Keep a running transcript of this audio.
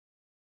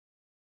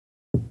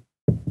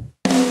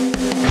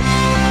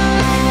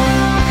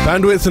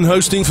Bandwidth and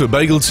hosting for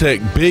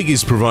BagelTech Big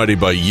is provided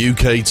by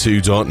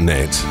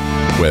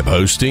UK2.net. Web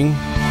hosting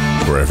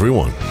for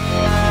everyone.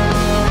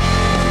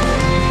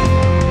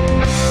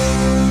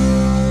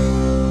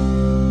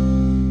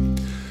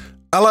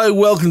 Hello,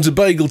 welcome to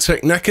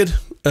BagelTech Knackered.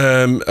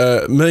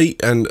 Me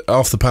and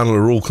half the panel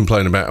are all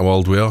complaining about how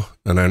old we are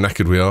and how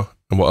knackered we are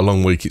and what a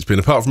long week it's been.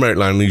 Apart from Erik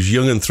Lanley, who's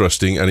young and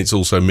thrusting, and it's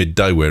also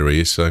midday where he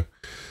is, so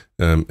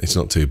it's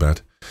not too bad.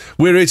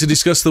 We're here to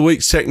discuss the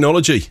week's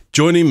technology.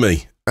 Joining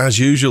me, as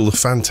usual, the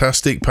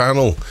fantastic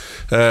panel.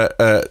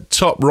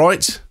 Top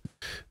right.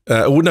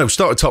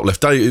 Start at top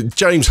left.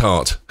 James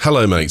Hart.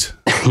 Hello, mate.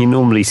 You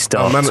normally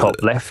start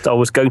top left. I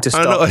was going to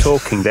start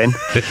talking then.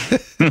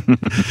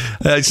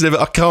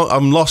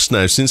 I'm lost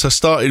now. Since I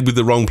started with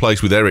the wrong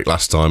place with Erik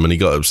last time and he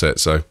got upset,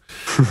 so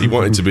he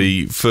wanted to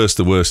be first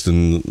the worst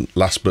and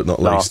last but not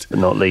least. Last but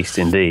not least,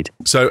 indeed.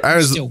 So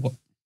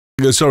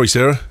sorry,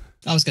 Sarah.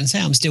 I was going to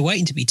say, I'm still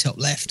waiting to be top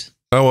left.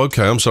 Oh,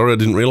 okay. I'm sorry. I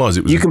didn't realise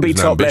it was. You can be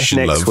top left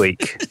next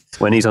week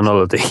when he's on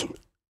holiday.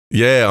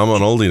 Yeah, I'm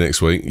on holiday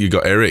next week. You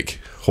got Erik.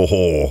 Ho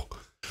ho.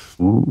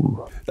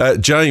 Ooh.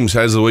 James,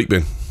 how's the week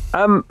been?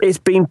 It's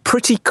been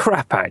pretty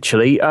crap,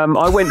 actually.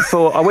 I went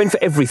for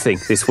everything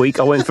this week.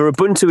 I went for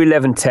Ubuntu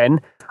 11.10.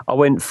 I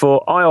went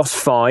for iOS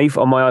 5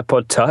 on my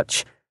iPod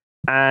Touch,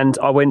 and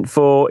I went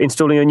for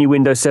installing a new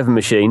Windows 7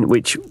 machine,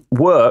 which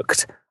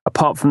worked.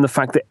 Apart from the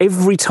fact that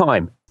every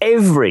time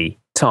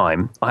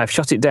I have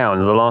shut it down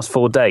in the last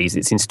 4 days,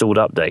 it's installed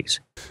updates,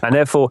 and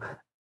therefore,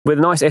 with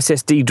a nice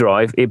SSD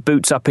drive, it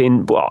boots up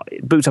in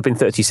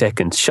 30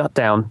 seconds. Shut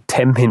down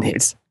 10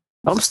 minutes.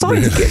 I'm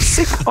starting to get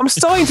sick. I'm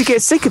starting to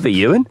get sick of it,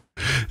 Ewen.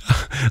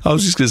 I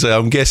was just going to say,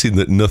 I'm guessing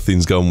that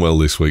nothing's gone well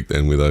this week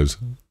then with those.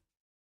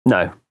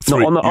 No,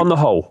 not on the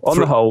whole. On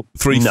the whole,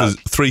 three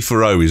for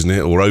 0, isn't it,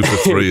 or 0 for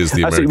 3, as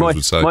the Americans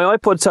would say. My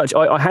iPod Touch,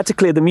 I had to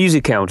clear the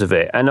music out of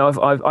it, and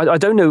I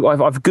don't know.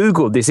 I've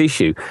googled this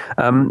issue,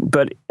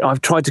 but I've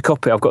tried to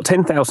copy. I've got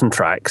 10,000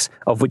 tracks,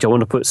 of which I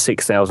want to put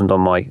 6,000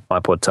 on my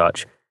iPod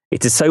Touch.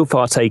 It has so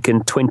far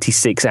taken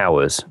 26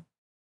 hours.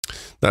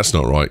 That's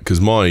not right,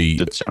 because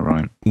That's not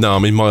right. No, I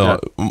mean, my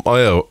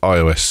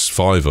iOS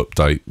 5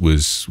 update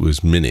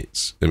was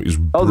minutes. It was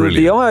brilliant.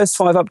 The iOS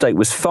 5 update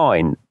was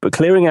fine, but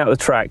clearing out the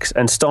tracks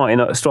and starting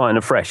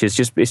afresh, it's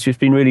just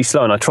been really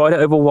slow. And I tried it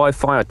over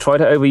Wi-Fi, I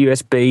tried it over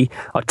USB,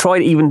 I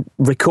tried even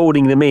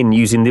recording them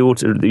using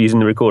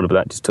the recorder, but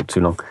that just took too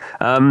long.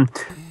 I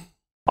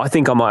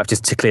think I might have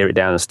just to clear it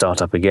down and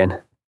start up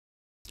again.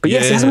 But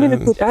yes, it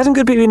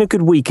hasn't been a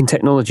good week in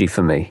technology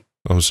for me.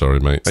 I'm sorry,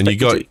 mate. And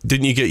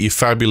didn't you get your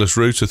fabulous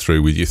router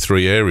through with your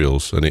 3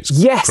 aerials? And it's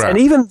crap. And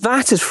even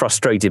that has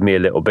frustrated me a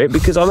little bit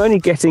because I'm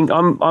getting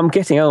on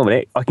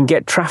it. I can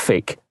get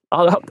traffic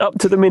up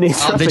to the minute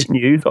traffic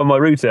news on my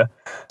router.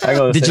 Hang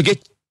on. Did you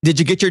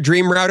get your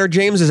dream router,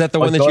 James? Is that the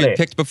one that you had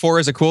picked before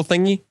as a cool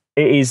thingy?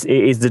 It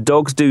is the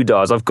dog's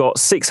doodahs. I've got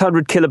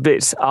 600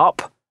 kilobits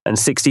up and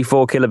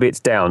 64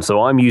 kilobits down,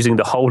 so I'm using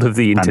the whole of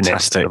the internet.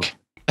 Fantastic.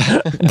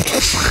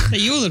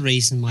 You're the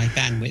reason my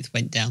bandwidth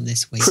went down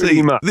this week.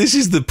 Pretty much. This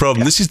is the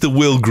problem. This is the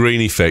Will Green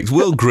effect.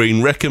 Will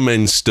Green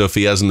recommends stuff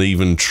he hasn't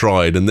even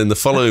tried, and then the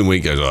following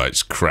week goes, "Oh,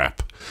 it's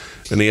crap,"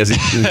 and he has it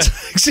and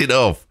takes it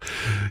off.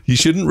 You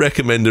shouldn't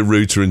recommend a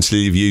router until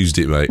you've used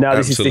it, mate. No,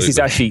 this is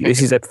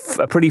a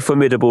pretty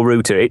formidable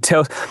router. It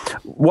tells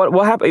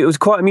what happened. It was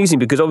quite amusing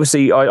because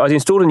obviously I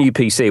installed a new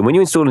PC, and when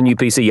you install a new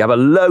PC, you have a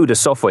load of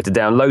software to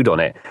download on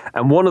it,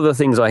 and one of the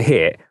things I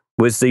hit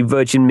was the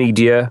Virgin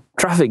Media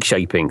traffic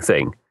shaping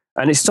thing.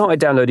 And it started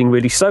downloading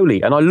really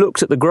slowly. And I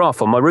looked at the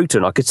graph on my router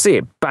and I could see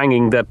it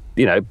banging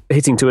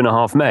hitting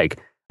 2.5 meg.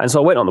 And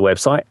so I went on the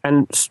website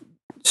and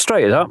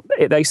straight up,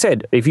 they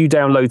said, if you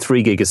download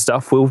 3 gig of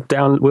stuff, we'll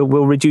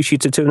reduce you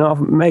to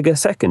 2.5 meg a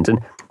second. And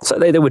so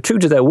they were true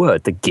to their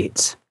word, the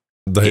gits.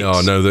 They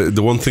are. No,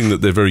 the one thing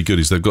that they're very good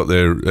is they've got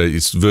their,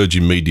 it's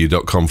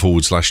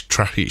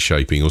virginmedia.com/traffic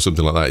shaping or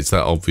something like that. It's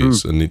that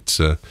obvious. And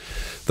it's,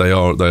 they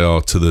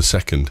are to the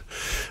second.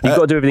 You've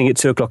got to do everything at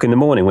 2 o'clock in the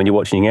morning when you're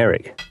watching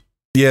Erik.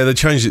 Yeah, they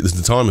changed it to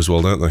the time as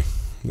well, don't they?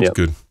 That's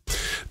good.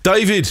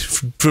 David,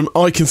 from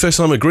I Confess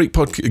I'm a Greek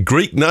podcast.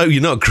 Greek? No,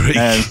 you're not Greek.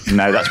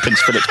 No, that's Prince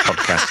Philip's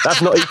podcast.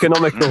 That's not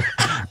economical.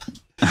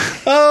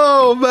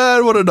 Oh,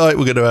 man, what a night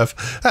we're going to have.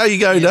 How you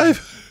going,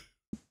 Dave?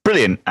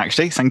 Brilliant,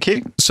 actually. Thank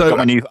you. So, got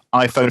my new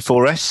iPhone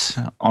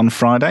 4S on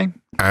Friday.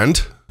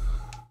 And?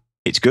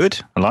 It's good.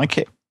 I like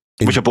it.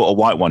 I wish I bought a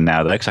white one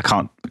now, though, because I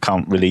can't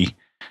really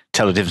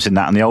tell the difference in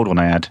that and the old one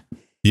I had.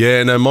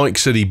 Yeah, no, Mike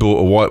said he bought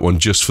a white one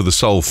just for the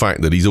sole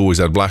fact that he's always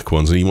had black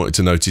ones and he wanted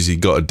to notice he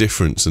got a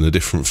difference and a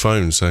different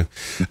phone. So,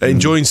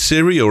 enjoying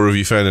Siri, or have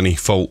you found any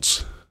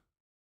faults?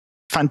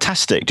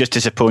 Fantastic. Just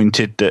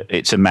disappointed that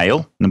it's a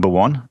male, number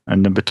one.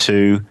 And number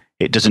two,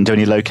 it doesn't do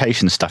any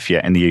location stuff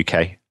yet in the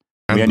UK.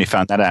 And we only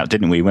found that out,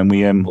 didn't we, when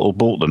we all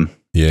bought them?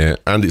 Yeah,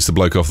 and it's the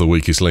bloke off the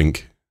weakest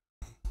link.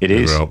 It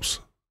is. Helps.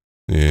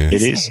 Yeah.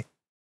 It is.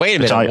 Wait a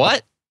minute,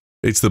 what?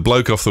 It's the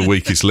bloke off the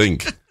weakest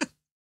link.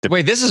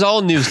 Wait, this is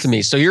all news to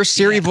me. So your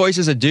Siri voice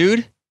is a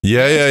dude?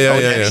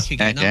 Yeah.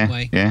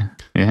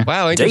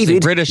 Wow,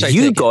 David, British,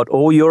 you got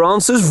all your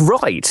answers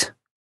right.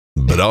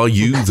 But are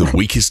you the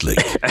weakest link?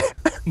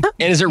 And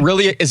is it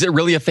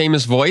really a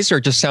famous voice, or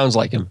it just sounds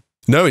like him?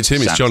 No, it's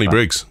him. It's Johnny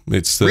Briggs.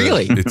 It's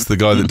the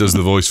guy that does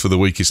the voice for the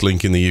weakest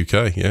link in the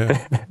UK.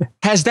 Yeah.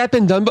 Has that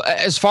been done?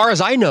 As far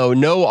as I know,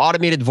 no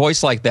automated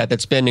voice like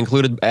that's been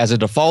included as a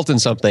default in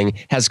something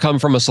has come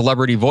from a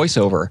celebrity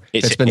voiceover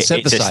that's been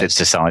synthesized. It's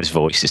a synthesized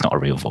voice. It's not a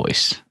real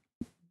voice.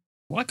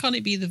 Why can't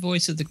it be the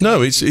voice of the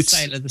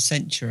Sale of the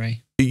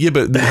Century? Yeah,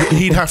 but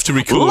he'd have to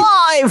record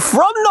live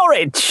from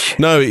Norwich.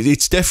 No,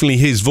 it's definitely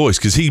his voice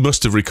because he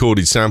must have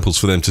recorded samples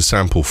for them to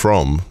sample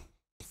from.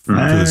 For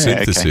the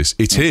synthesis,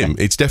 okay. It's him.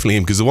 It's definitely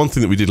him because the one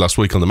thing that we did last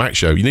week on the Mac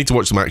Show, you need to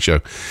watch the Mac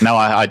Show. No,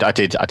 I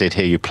did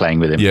hear you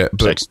playing with him. Yeah,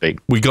 but so to speak.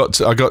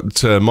 I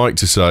got Mike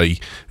to say,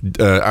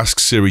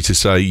 ask Siri to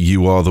say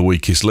you are the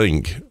weakest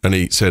link, and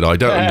he said, I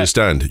don't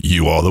understand.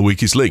 You are the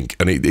weakest link,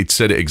 and it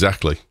said it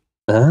exactly.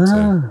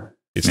 So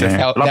it's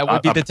that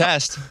would be the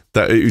test.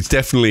 It's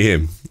definitely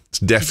him. It's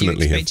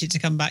definitely him. Did you expect it to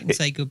come back and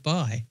say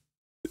goodbye?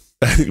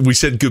 We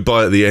said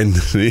goodbye at the end.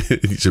 He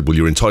said, "Well,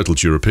 you're entitled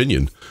to your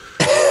opinion."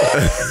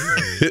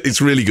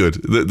 It's really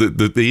good.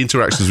 The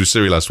interactions with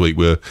Siri last week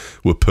were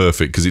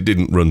perfect because it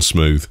didn't run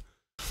smooth.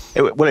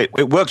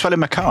 It works well in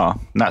my car.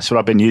 And that's what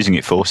I've been using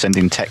it for,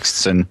 sending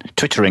texts and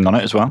twittering on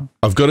it as well.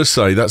 I've got to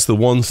say, that's the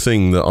one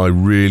thing that I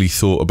really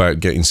thought about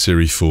getting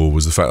Siri for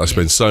was the fact I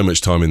spend so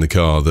much time in the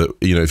car that,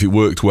 if it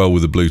worked well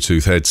with a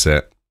Bluetooth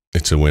headset,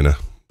 it's a winner,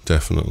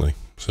 definitely.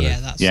 So,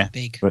 that's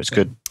big. It's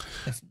good.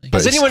 Definitely.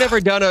 Has anyone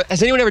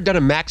ever done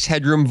a Max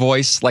Headroom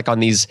voice, like on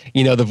these,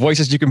 the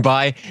voices you can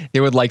buy? They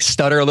would like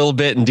stutter a little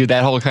bit and do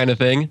that whole kind of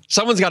thing.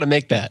 Someone's got to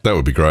make that. That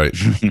would be great.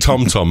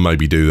 Tom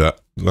maybe do that.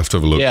 I'll have to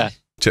have a look. Yeah.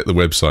 Check the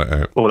website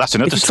out. Oh, that's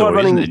another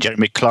story, isn't it?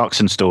 Jeremy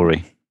Clarkson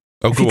story.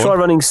 If you try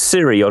running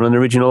Siri on an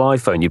original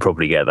iPhone, you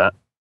probably get that.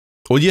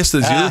 Well, yes,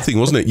 there's the other thing,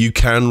 wasn't it? You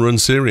can run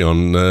Siri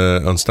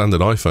on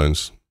standard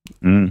iPhones.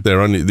 The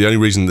only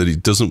reason that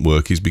it doesn't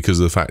work is because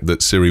of the fact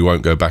that Siri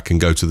won't go back and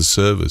go to the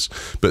servers.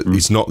 But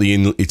it's not the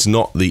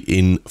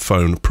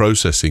in-phone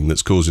processing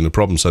that's causing the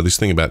problem. So this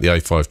thing about the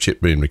A5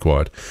 chip being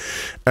required,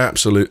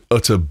 absolute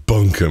utter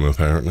bunkum,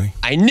 apparently.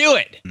 I knew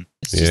it.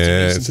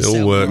 It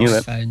all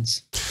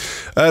works.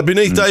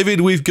 Beneath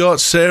David, we've got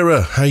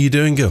Sarah. How you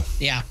doing, girl?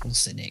 The Apple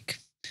cynic.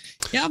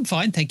 Yeah, I'm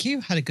fine, thank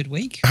you. Had a good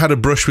week. Had a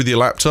brush with your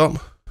laptop?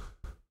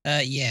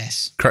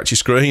 Yes. Cracked your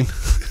screen?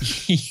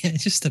 Yeah,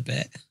 just a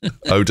bit.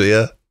 Oh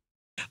dear.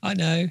 I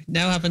know.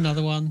 Now I have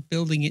another one,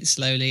 building it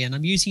slowly, and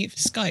I'm using it for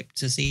Skype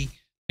to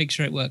make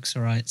sure it works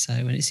all right. So,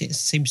 and it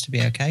seems to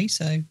be okay.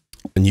 So.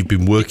 And you've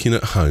been working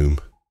at home?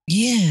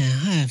 Yeah,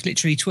 I have.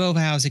 Literally 12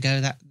 hours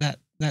ago, that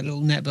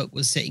little netbook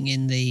was sitting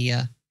in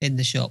the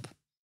shop.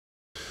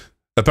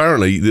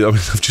 Apparently,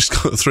 I've just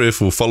got 3 or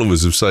 4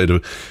 followers who've said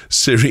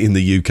Siri in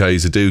the UK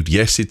is a dude.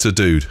 Yes, it's a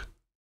dude.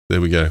 There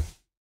we go.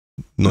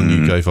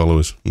 Non-UK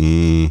followers. There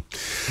you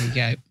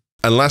go.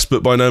 And last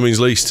but by no means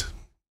least,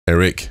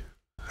 Erik.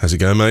 How's it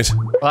going, mate?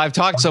 Well, I've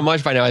talked so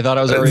much by now. I thought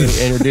I was already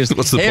introduced.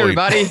 What's the point?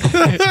 Everybody.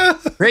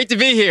 Great to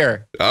be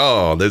here.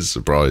 Oh, there's a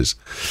surprise.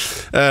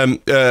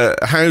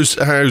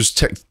 How's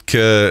tech?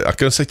 I'm going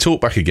to say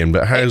talk back again,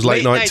 but how's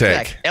late night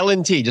tech?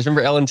 LNT. Just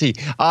remember LNT.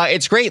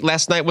 It's great.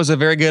 Last night was a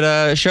very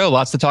good show.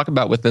 Lots to talk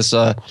about with this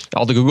all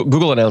the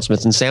Google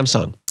announcements and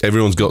Samsung.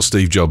 Everyone's got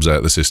Steve Jobs out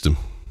of the system.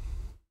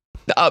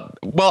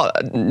 Well,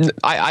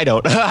 I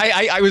don't.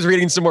 I was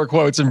reading some more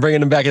quotes and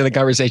bringing them back into the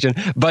conversation.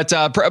 But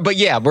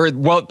yeah,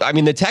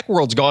 the tech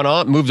world's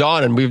moved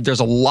on, and there's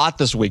a lot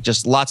this week.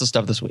 Just lots of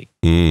stuff this week.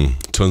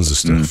 Tons of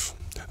stuff.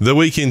 The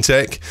week in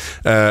tech.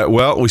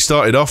 We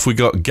started off. We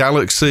got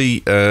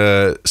Galaxy,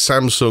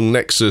 Samsung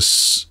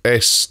Nexus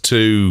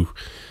S2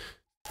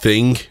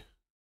 thing.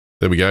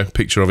 There we go.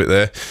 Picture of it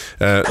there.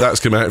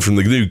 That's come out from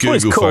the new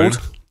Google phone.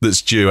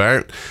 That's due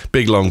out.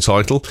 Big long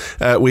title.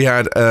 We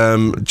had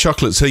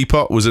Chocolate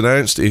Teapot was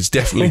announced. It's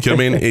definitely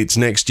coming. It's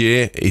next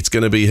year. It's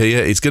going to be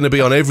here. It's going to be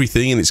on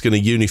everything, and it's going to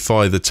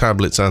unify the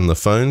tablets and the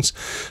phones.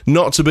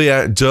 Not to be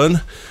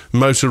outdone,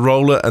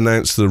 Motorola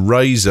announced the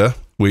Razr,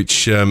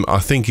 which I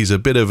think is a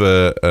bit of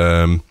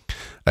a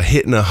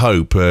hit and a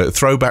hope.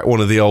 Throw back one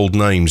of the old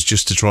names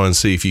just to try and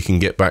see if you can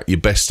get back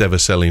your best ever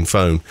selling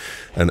phone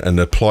and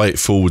apply it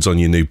forwards on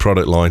your new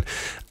product line.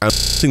 And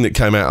something that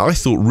came out I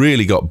thought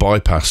really got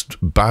bypassed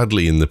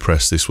badly in the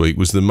press this week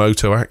was the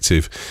Moto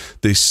Active,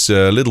 this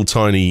little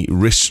tiny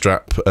wrist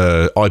strap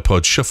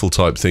iPod shuffle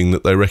type thing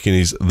that they reckon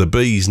is the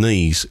bee's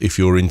knees if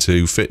you're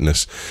into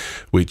fitness,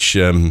 which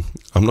I'm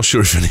not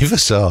sure if any of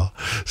us are,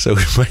 so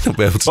we may not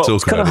be able to talk about it.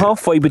 It's kind of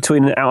halfway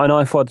between an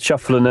iPod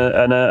shuffle and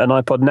an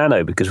iPod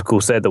Nano, because of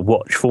course they're the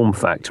watch form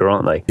factor,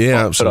 aren't they?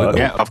 Yeah, absolutely.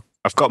 Yeah,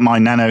 I've got my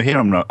Nano here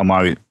on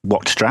my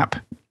watch strap,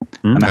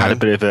 and I had a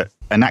bit of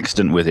an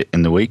accident with it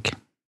in the week.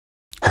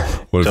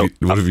 What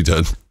have you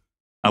done?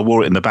 I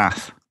wore it in the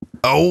bath.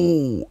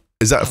 Oh,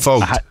 is that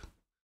fogged?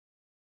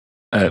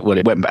 I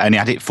only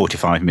had it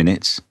 45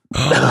 minutes.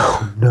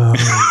 Oh, no.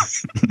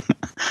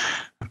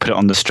 I put it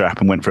on the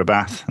strap and went for a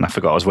bath, and I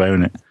forgot I was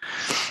wearing it.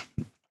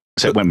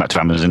 So it went back to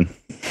Amazon.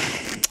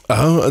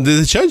 Oh, and did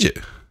they change it?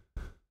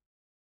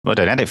 Well, I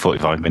don't had it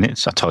 45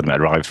 minutes. I told them it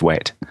arrived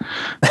wet.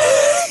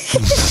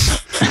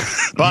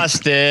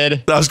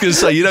 Busted. I was going to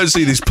say, you don't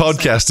see this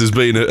podcast as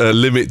being a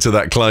limit to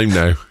that claim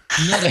now.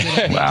 Not a good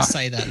idea to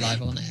say that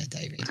live on air,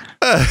 David.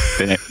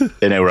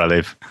 They know where I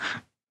live.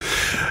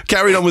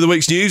 Carrying on with the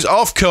week's news,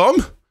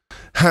 Ofcom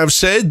have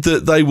said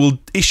that they will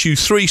issue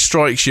 3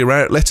 strikes you're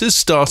out letters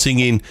starting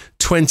in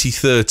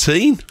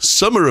 2013,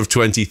 summer of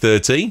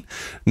 2013.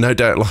 No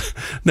doubt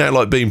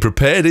like being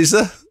prepared, is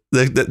there?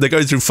 They're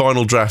going through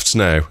final drafts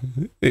now.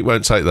 It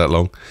won't take that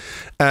long.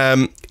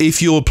 If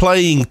you're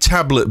playing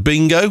tablet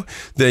bingo,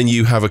 then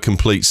you have a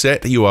complete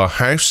set. You are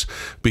house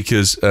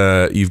because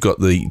you've got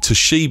the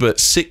Toshiba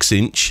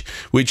 6-inch,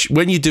 which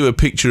when you do a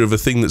picture of a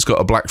thing that's got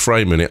a black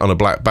frame in it on a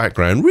black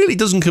background, really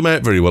doesn't come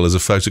out very well as a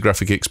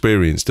photographic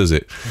experience, does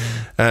it?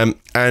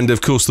 And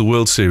of course, the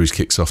World Series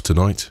kicks off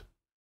tonight.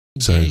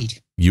 Indeed. So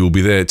you will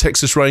be there.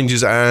 Texas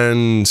Rangers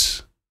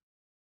and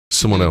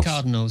someone else.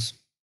 Cardinals.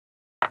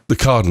 The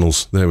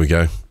Cardinals. There we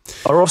go.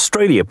 Are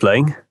Australia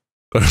playing?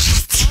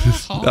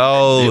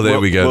 Oh, there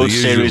we go. World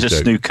Series of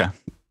snooker.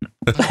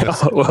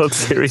 World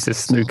Series of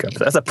snooker.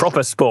 That's a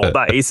proper sport,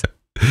 that is.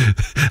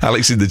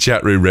 Alex in the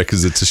chat room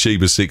reckons the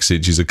Toshiba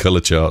 6-inch is a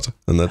colour chart,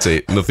 and that's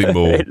it. Nothing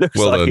more. It looks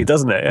like done. It,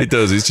 doesn't it? It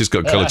does. It's just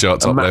got colour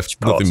chart top left.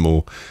 pot. Nothing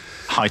more.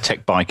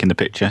 High-tech bike in the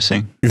picture,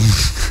 see?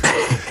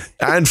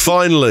 And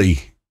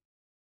finally,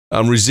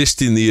 I'm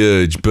resisting the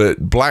urge,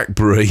 but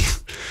BlackBerry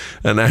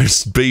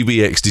announced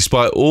BBX.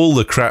 Despite all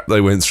the crap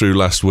they went through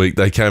last week,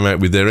 they came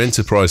out with their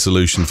enterprise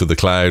solution for the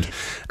cloud,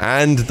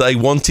 and they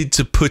wanted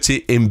to put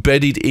it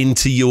embedded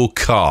into your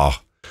car.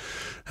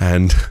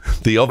 And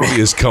the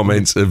obvious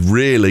comments of,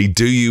 really,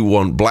 do you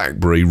want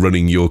BlackBerry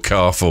running your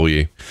car for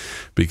you?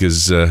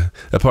 Because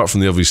apart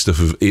from the obvious stuff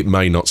of it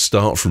may not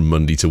start from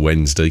Monday to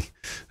Wednesday,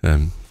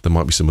 there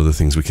might be some other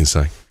things we can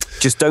say.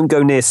 Just don't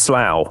go near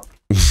Slough.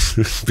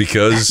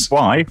 Because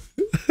why?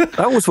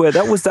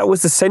 That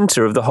was the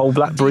centre of the whole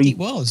BlackBerry. It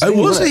was. Oh,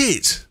 was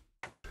it?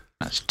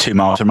 That's 2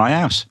 miles from my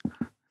house.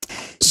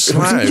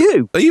 Slough.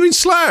 You? Are you in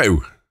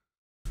Slough?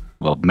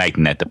 Well,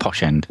 Maidenhead, the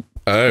posh end.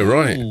 Oh,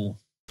 right. Ooh.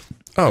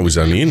 I was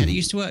only in. I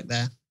used to work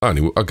there. I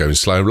go in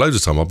Slough loads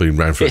of time. I've been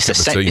around for a cup of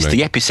tea, It's mate.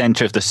 the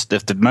epicentre of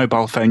the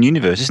mobile phone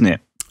universe, isn't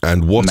it?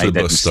 And what a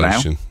Maidenhead bus and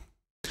Slough. station.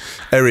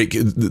 Eric,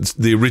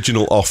 the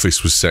original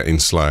office was set in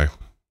Slough.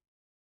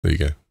 There you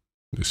go.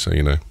 Just so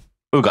you know.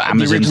 We've got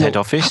Amazon's head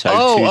office.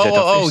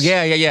 Oh,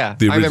 yeah.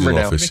 The I remember original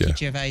now. office, Ricky yeah.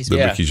 Gervais. The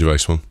Ricky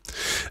Gervais one.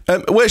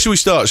 Where should we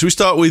start? Should we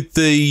start with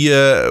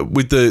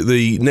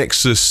the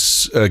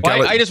Nexus Galaxy?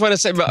 I just want to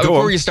say,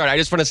 before you start, I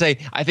just want to say,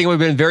 I think it would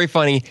have been very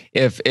funny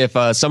if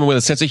someone with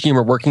a sense of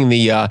humor working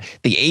the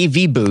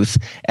AV booth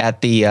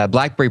at the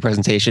BlackBerry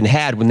presentation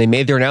had, when they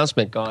made their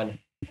announcement, gone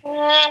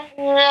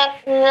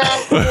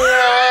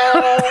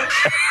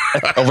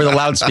over the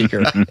loudspeaker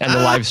and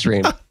the live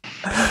stream. Man.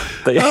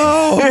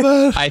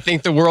 I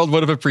think the world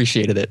would have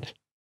appreciated it.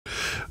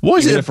 Why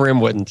is Even it? if Rim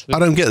wouldn't. I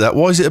don't get that.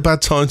 Why is it a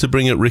bad time to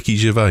bring up Ricky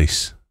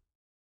Gervais?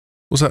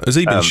 What's that? Has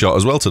he been shot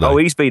as well today? Oh,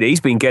 he's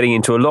been getting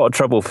into a lot of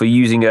trouble for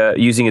using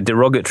a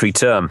derogatory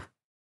term.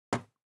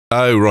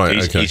 Oh,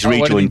 right. He's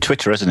rejoined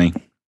Twitter, hasn't he?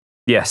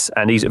 Yes,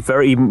 and he's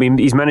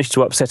managed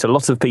to upset a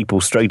lot of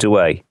people straight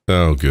away.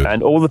 Oh, good.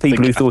 And all the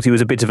people who thought he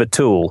was a bit of a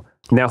tool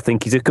now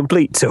think he's a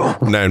complete tool.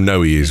 Now,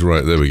 no, he is.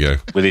 Right, there we go.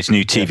 With his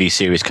new TV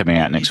series coming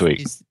out next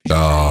week.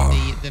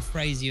 The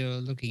phrase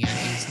you're looking at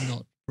is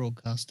not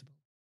broadcastable.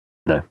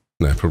 No,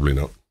 probably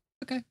not.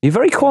 Okay. You're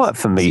very quiet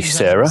for me, Since I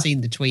Sarah. haven't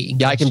seen the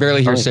tweet. Yeah, I can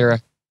barely hear Sarah.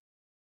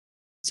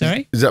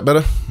 Sorry? Is that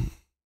better?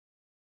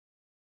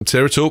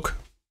 Sarah, talk.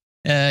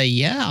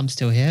 Yeah, I'm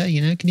still here.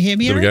 Can you hear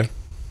me, There we Eric? go.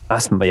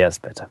 That's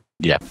better.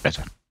 Yeah,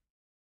 better. I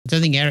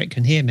don't think Eric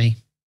can hear me.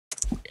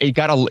 It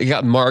got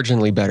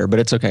marginally better, but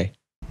it's okay.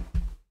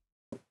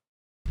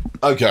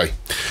 Okay,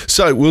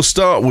 so we'll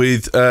start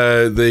with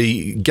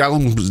the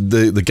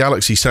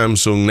Galaxy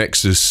Samsung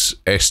Nexus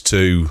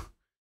S2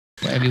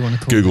 Whatever you want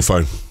to call Google it.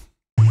 phone.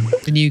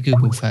 The new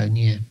Google phone,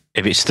 yeah.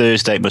 If it's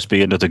Thursday, it must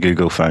be another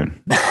Google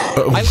phone.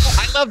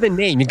 I love the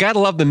name. You got to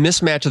love the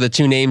mismatch of the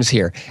two names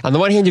here. On the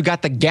one hand, you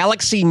got the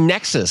Galaxy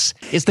Nexus.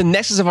 It's the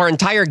nexus of our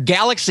entire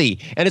galaxy,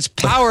 and it's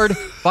powered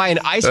by an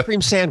ice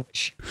cream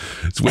sandwich.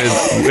 It's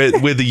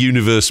where the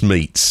universe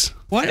meets.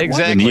 What,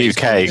 Exactly. In the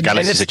UK,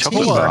 Galaxy's a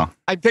chocolate bar.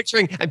 I'm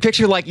picturing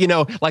like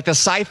like the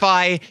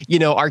sci-fi,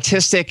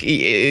 artistic,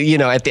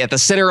 at the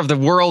center of the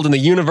world and the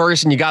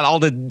universe, and you got all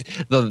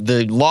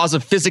the laws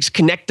of physics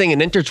connecting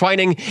and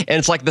intertwining, and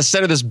it's like the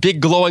center of this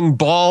big glowing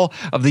ball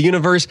of the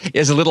universe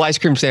is a little ice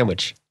cream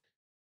sandwich.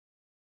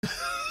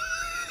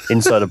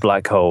 Inside a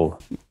black hole.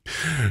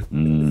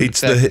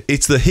 It's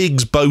the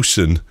Higgs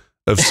boson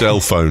of cell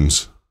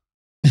phones.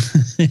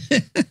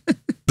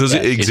 Does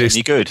it exist?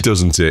 Any good?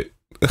 Doesn't it?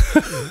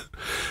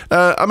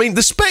 I mean,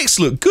 the specs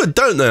look good,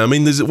 don't they? I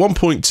mean, there's a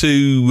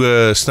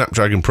 1.2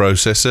 Snapdragon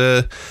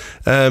processor.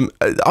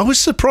 I was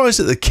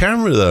surprised at the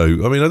camera,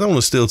 though. I mean, I don't want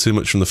to steal too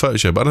much from the photo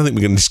show, but I don't think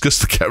we're going to discuss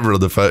the camera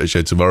on the photo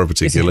show tomorrow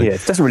particularly. Yeah,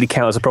 it doesn't really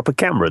count as a proper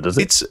camera, does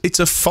it? It's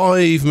a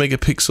 5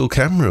 megapixel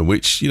camera,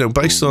 which,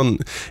 based on...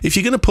 If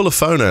you're going to pull a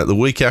phone out the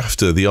week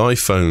after the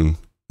iPhone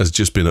has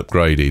just been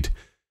upgraded,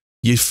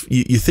 you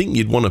think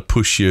you'd want to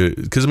push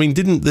because I mean,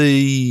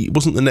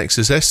 wasn't the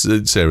Nexus S,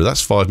 Sarah?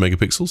 That's 5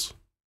 megapixels.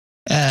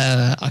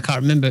 I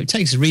can't remember. It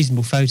takes a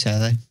reasonable photo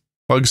though.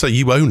 I can say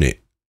you own it.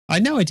 I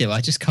know I do.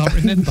 I just can't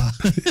remember.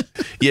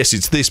 Yes,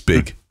 it's this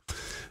big.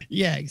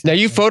 Yeah, exactly. Now,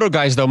 you photo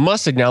guys, though,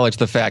 must acknowledge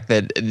the fact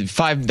that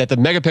that the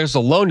megapixel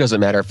alone doesn't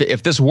matter.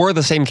 If this were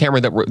the same camera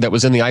that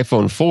was in the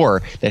iPhone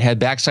 4 that had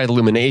backside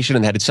illumination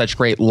and had such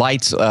great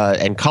lights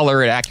and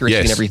color and accuracy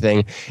and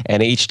everything,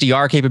 and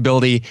HDR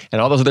capability and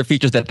all those other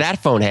features that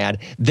phone had,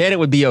 then it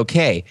would be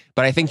okay.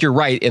 But I think you're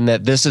right in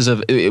that this is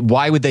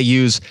why would they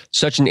use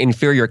such an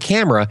inferior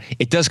camera?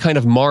 It does kind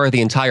of mar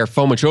the entire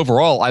phone, which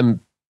overall I'm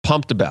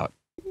pumped about.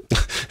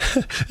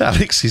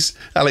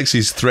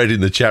 Alex's thread in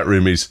the chat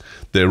room is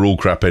they're all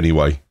crap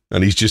anyway,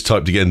 and he's just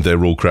typed again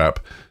they're all crap,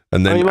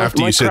 and then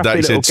after you said that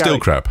he said still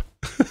crap.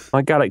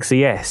 My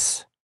Galaxy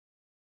S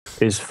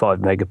is 5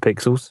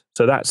 megapixels,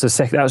 so that's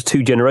that was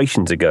 2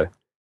 generations ago.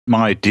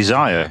 My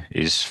Desire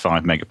is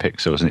 5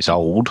 megapixels, and it's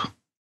old.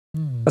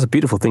 That's a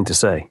beautiful thing to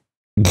say.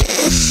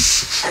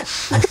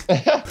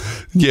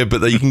 Yeah,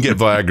 but you can get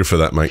Viagra for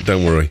that, mate.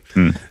 Don't worry.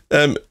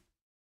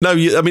 No,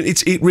 I mean,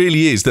 it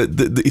really is that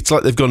it's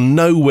like they've gone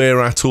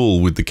nowhere at all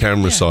with the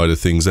camera side of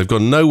things. They've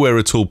gone nowhere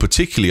at all,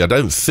 particularly, I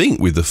don't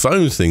think, with the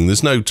phone thing.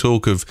 There's no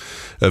talk of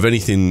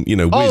anything,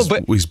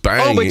 whiz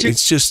bang.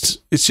 It's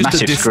just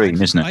massive a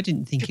screen, isn't it? I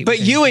didn't think it was.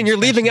 But Ewan, you're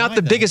leaving out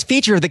the biggest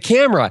feature of the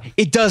camera.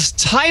 It does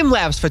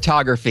time-lapse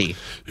photography.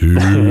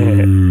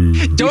 Don't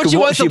you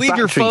want to leave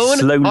your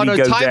phone on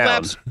a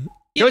time-lapse?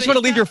 You just want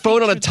to leave your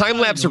phone on a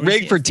time-lapse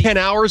rig for 10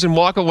 hours and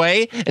walk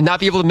away and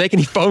not be able to make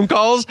any phone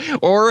calls,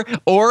 or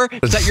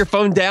set your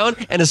phone down,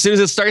 and as soon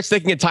as it starts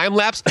taking a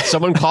time-lapse,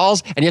 someone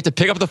calls and you have to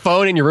pick up the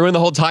phone and you ruin the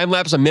whole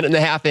time-lapse a minute and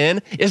a half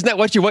in? Isn't that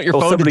what you want your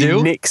phone to do?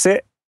 Somebody nicks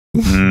it.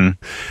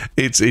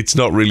 It's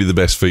not really the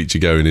best feature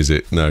going, is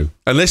it? No.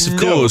 Unless, of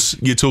course,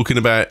 you're talking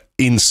about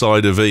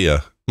inside of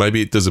ear.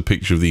 Maybe it does a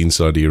picture of the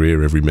inside of your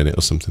ear every minute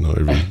or something, or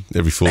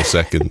every 4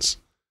 seconds.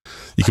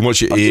 You can watch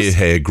your ear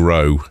hair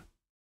grow.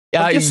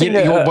 I've just seen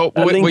a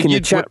link in the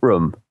chat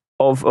room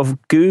of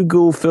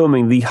Google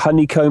filming the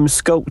honeycomb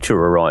sculpture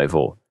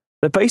arrival.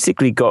 They've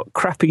basically got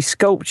crappy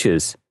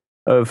sculptures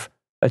of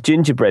a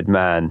gingerbread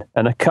man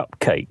and a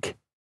cupcake.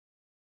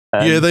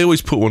 Yeah, they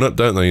always put one up,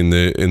 don't they, in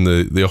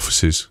the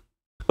offices?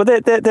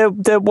 Well,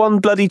 they're one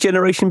bloody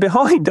generation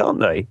behind,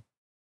 aren't they?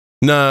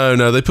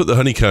 No, they put the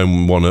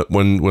honeycomb one up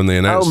when they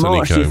announced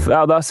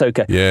honeycomb. That's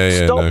okay.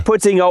 Yeah. Stop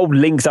putting old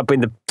links up in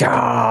the.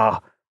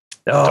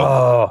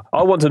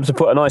 I want them to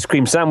put an ice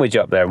cream sandwich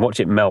up there and watch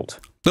it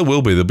melt.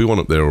 There'll be one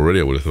up there already,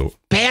 I would have thought.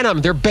 Ban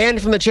them. They're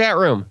banned from the chat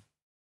room.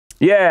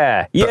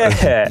 Yeah.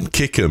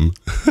 Kick them.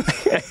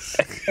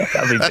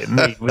 That'd be a bit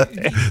mean, wouldn't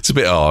it? It's a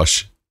bit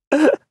harsh.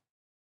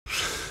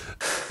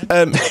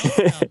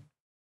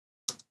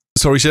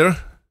 Sorry, Sarah? I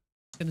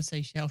was going to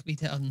say, shall be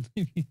done.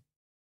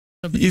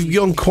 You've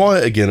gone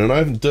quiet again, and I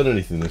haven't done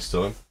anything this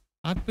time.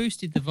 I've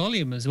boosted the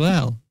volume as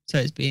well, so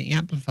it's being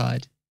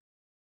amplified.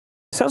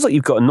 Sounds like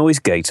you've got a noise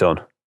gate on.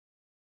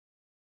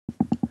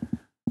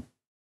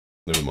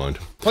 Never mind.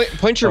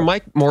 Point your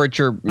mic more at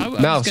your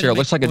mouth here. It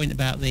looks like a point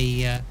about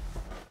the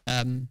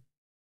name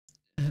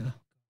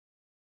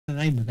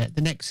of it,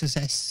 the Nexus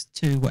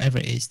S2, whatever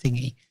it is,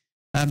 thingy.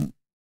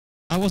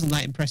 I wasn't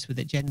that impressed with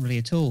it generally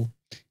at all,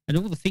 and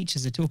all the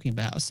features they're talking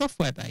about are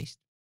software based.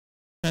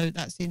 So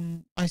that's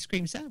in ice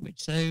cream sandwich.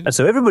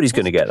 So everybody's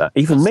going to get that,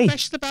 even me.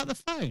 What's special about the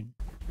phone?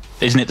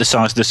 Isn't it the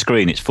size of the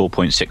screen? It's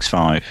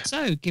 4.65.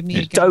 So give me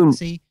a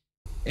Galaxy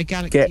get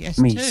S2.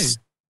 Me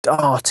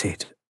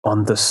started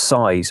on the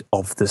size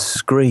of the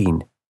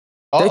screen.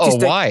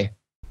 Why?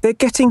 They're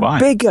getting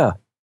bigger.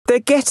 They're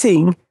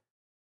getting.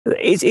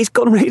 It's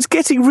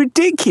getting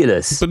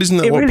ridiculous. But isn't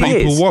that what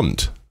people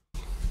want?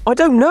 I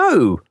don't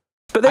know.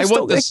 But I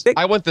want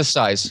this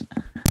size.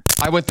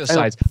 I want this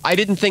size. I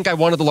didn't think I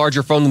wanted the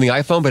larger phone than the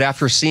iPhone, but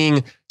after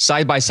seeing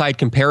side-by-side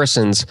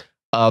comparisons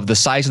of the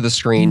size of the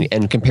screen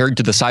and compared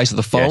to the size of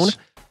the phone,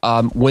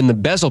 when the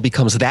bezel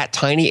becomes that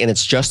tiny and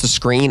it's just the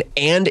screen,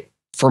 and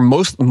for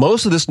most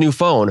of this new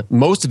phone,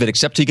 most of it,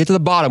 except till you get to the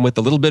bottom with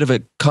a little bit of a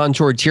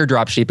contoured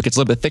teardrop shape, it gets a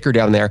little bit thicker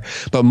down there,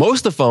 but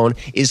most of the phone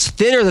is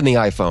thinner than the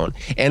iPhone,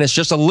 and it's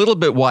just a little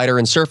bit wider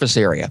in surface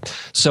area.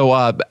 So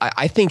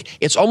I think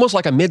it's almost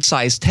like a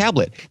mid-sized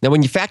tablet. Now,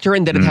 when you factor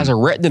in that it has a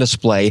Retina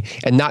display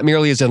and not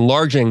merely is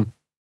enlarging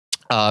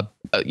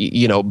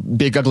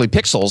big ugly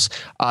pixels,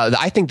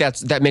 I think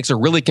that makes a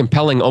really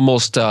compelling,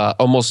 almost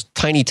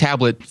tiny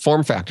tablet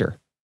form factor.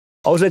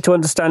 I was led to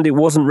understand it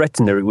wasn't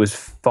Retina; it was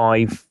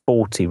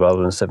 540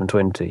 rather than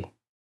 720.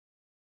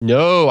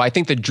 No, I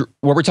think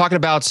what we're talking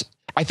about.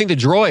 I think the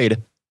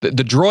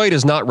Droid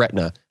is not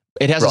Retina.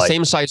 It has the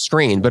same size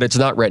screen, but it's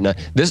not Retina.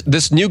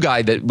 This new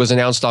guy that was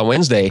announced on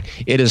Wednesday,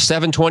 it is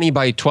 720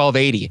 by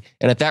 1280,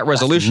 and at that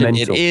resolution,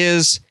 it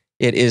is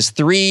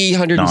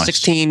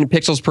 316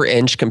 pixels per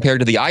inch compared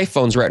to the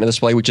iPhone's Retina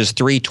display, which is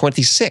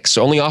 326,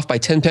 so only off by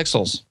 10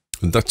 pixels.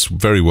 That's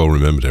very well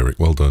remembered, Erik.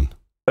 Well done.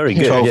 Very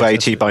good.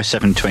 1280 by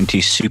 720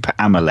 Super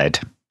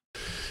AMOLED.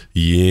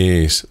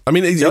 Yes. I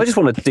mean, I just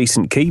want a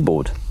decent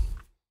keyboard.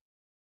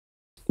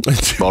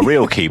 Well, a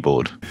real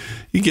keyboard.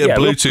 You get a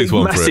Bluetooth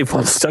one for it. Massive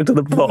one stuck to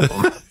the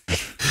bottom.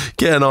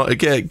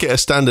 Get a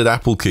standard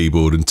Apple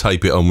keyboard and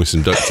tape it on with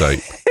some duct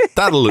tape.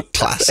 That'll look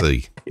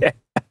classy. Yeah.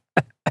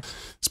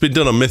 It's been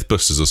done on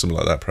Mythbusters or something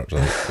like that,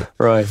 perhaps.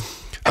 Right.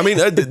 I mean,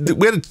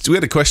 we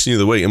had a question the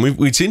other week, and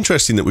it's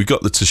interesting that we've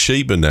got the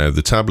Toshiba now,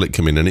 the tablet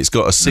come in, and it's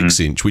got a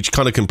 6-inch, which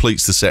kind of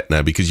completes the set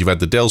now, because you've had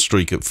the Dell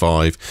Streak at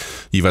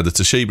 5, you've had the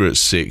Toshiba at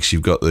 6,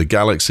 you've got the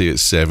Galaxy at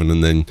 7,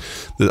 and then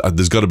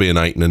there's got to be an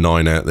 8 and a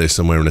 9 out there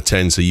somewhere, and a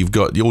 10. So you've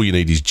got all you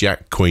need is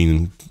Jack,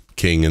 Queen,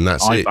 King, and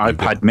that's it.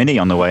 iPad Mini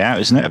on the way out,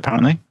 isn't it?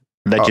 Apparently,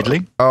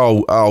 allegedly.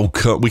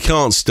 We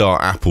can't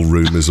start Apple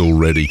rumours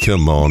already.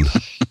 Come on,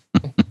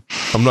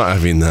 I'm not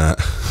having that.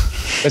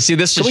 But see,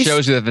 this just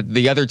shows you that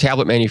the other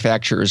tablet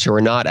manufacturers who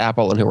are not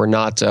Apple and who are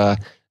not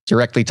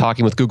directly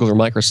talking with Google or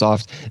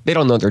Microsoft, they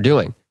don't know what they're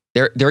doing.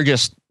 They're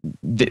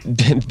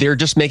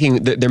just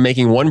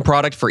making one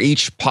product for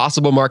each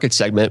possible market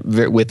segment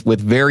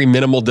with very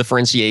minimal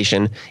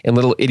differentiation and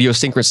little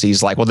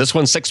idiosyncrasies, like, well, this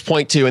one's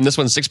 6.2 and this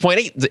one's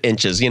 6.8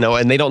 inches,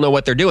 and they don't know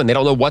what they're doing. They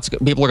don't know what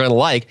people are going to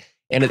like,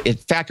 and it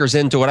factors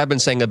into what I've been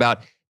saying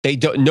about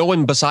no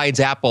one besides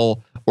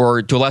Apple,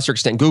 or to a lesser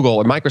extent Google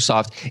or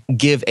Microsoft,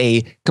 give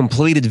a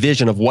completed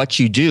vision of what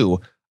you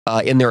do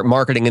in their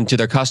marketing and to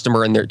their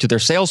customer and to their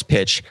sales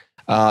pitch.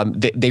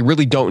 They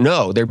really don't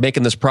know. They're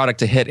making this product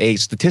to hit a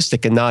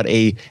statistic and not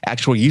a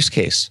actual use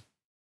case.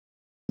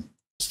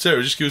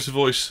 Sarah, just give us a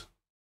voice.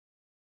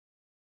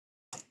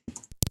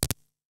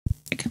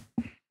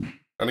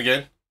 And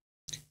again.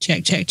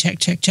 Check.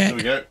 There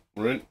we go.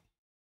 We're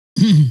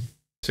in.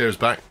 Sarah's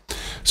back.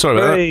 Sorry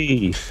about that.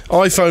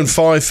 iPhone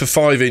 5 for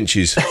 5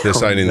 inches, they're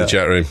saying in the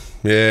chat room.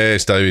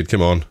 Yes, David,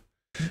 come on.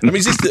 I mean,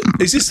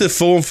 is this the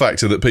form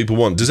factor that people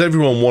want? Does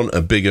everyone want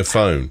a bigger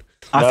phone?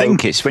 I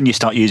think it's when you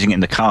start using it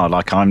in the car.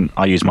 Like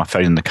I use my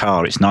phone in the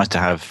car. It's nice to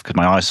have, because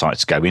my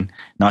eyesight's going,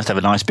 nice to have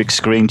a nice big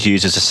screen to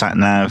use as a sat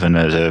nav and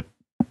as a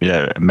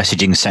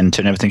messaging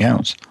centre and everything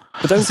else.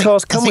 But those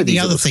cars come with the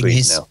other thing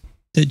is now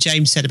that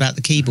James said about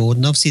the keyboard,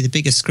 and obviously the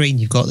bigger screen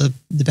you've got, the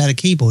better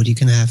keyboard you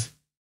can have.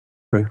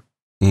 True.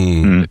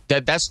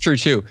 That's true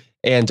too.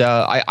 And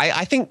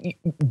I think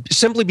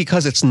simply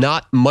because it's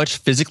not much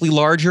physically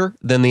larger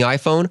than the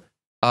iPhone,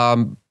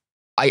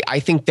 I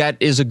think that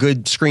is a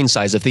good screen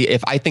size.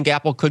 If I think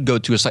Apple could go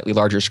to a slightly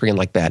larger screen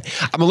like that.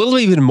 I'm a little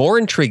even more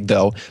intrigued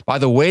though by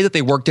the way that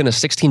they worked in a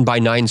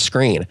 16:9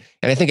 screen.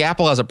 And I think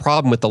Apple has a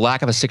problem with the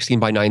lack of a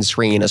 16:9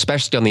 screen,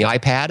 especially on the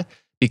iPad.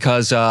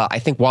 Because I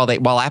think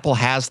while Apple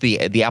has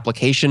the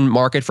application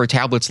market for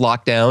tablets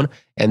locked down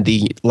and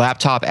the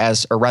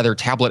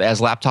tablet as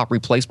laptop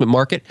replacement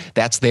market,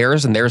 that's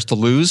theirs and theirs to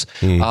lose.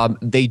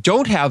 They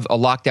don't have a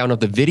lockdown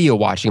of the video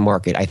watching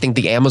market. I think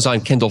the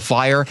Amazon Kindle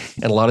Fire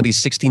and a lot of these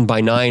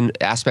 16:9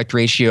 aspect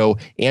ratio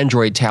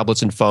Android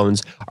tablets and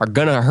phones are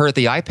going to hurt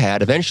the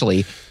iPad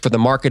eventually for the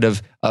market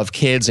of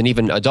kids and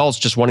even adults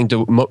just wanting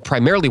to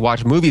primarily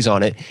watch movies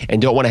on it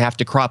and don't want to have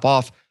to crop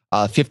off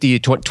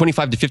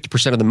 25 to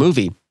 50% of the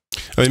movie.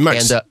 I mean,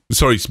 Max,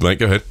 sorry, mate,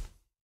 go ahead.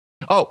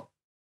 Oh,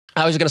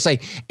 I was going to say,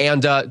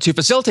 and to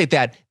facilitate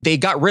that, they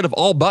got rid of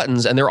all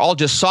buttons and they're all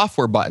just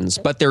software buttons,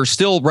 but they're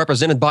still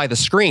represented by the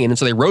screen. And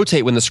so they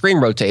rotate when the screen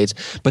rotates.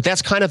 But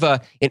that's kind of an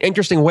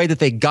interesting way that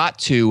they got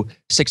to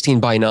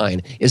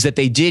 16:9 is that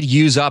they did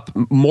use up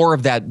more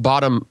of that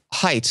bottom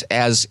height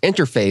as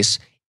interface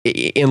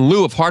in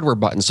lieu of hardware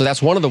buttons. So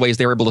that's one of the ways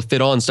they were able to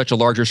fit on such a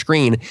larger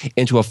screen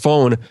into a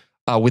phone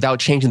without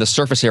changing the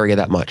surface area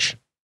that much.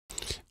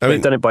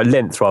 They've done it by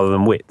length rather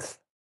than width.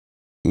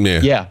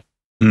 Yeah.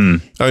 I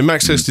mean,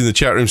 Max says in the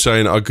chat room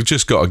saying, I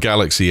just got a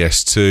Galaxy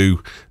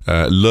S2,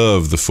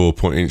 love the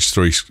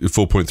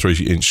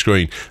 4.3 inch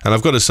screen. And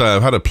I've got to say,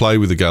 I've had a play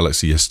with the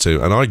Galaxy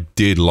S2 and I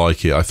did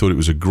like it. I thought it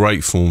was a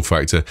great form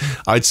factor.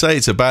 I'd say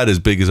it's about as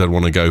big as I'd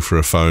want to go for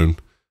a phone.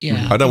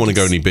 Yeah, I don't want to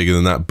go any bigger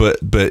than that, but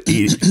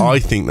I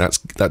think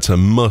that's a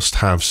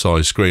must-have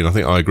size screen. I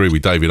think I agree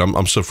with David.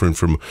 I'm suffering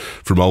from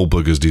old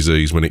bugger's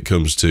disease when it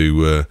comes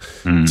to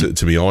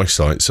my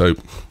eyesight. So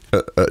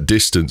at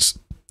distance,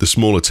 the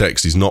smaller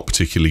text is not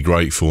particularly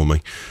great for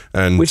me,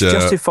 and which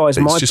justifies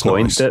my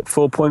point that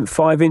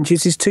 4.5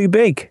 inches is too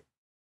big,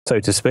 so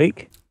to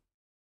speak.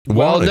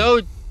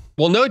 Why?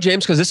 Well, no,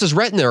 James, because this is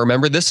Retina.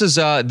 Remember, this is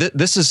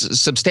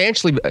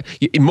substantially.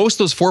 Most of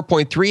those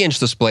 4.3 inch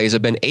displays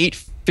have been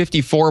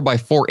 854 by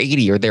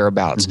 480 or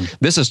thereabouts.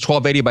 This is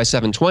 1280 by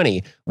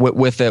 720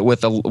 with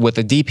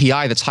a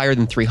DPI that's higher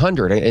than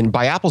 300. And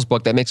by Apple's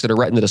book, that makes it a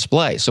Retina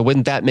display. So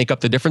wouldn't that make up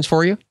the difference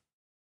for you?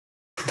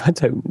 I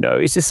don't know.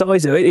 It's the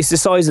size of it. It's the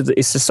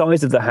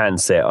size of the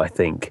handset, I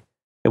think.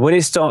 And when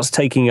it starts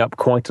taking up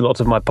quite a lot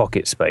of my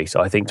pocket space,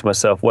 I think to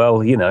myself,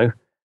 well,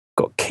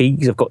 got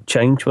keys, I've got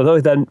change. Although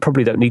I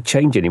probably don't need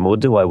change anymore,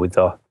 do I? With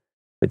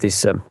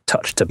this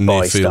touch to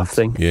buy stuff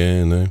thing.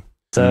 Yeah, no.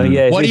 So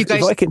yeah, what do you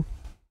guys?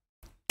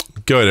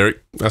 Go ahead,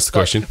 Eric. That's the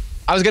question.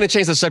 I was going to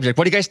change the subject.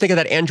 What do you guys think of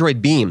that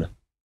Android Beam,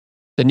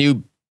 the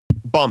new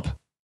bump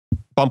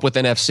with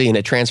NFC, and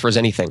it transfers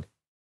anything?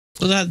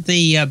 Well,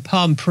 the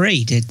Palm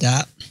Pre did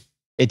that.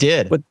 It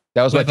did.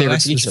 That was my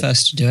favorite feature. Was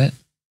first to do it.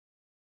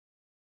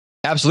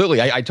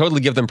 Absolutely. I totally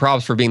give them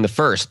props for being the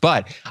first,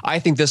 but I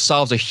think this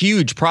solves a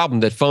huge problem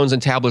that phones and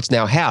tablets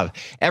now have.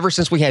 Ever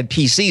since we had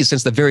PCs,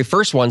 since the very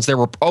first ones,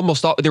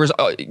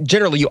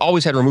 generally you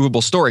always had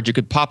removable storage. You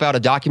could pop out a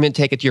document,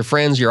 take it to your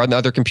friends, your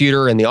other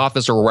computer in the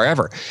office or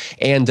wherever.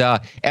 And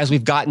as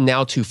we've gotten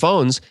now to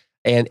phones,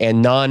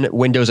 and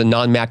non-Windows and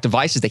non-Mac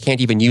devices, they can't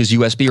even use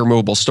USB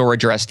removable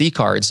storage or SD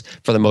cards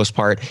for the most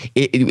part.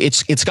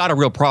 It's got a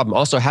real problem.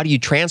 Also, how do you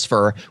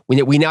transfer?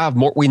 We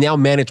now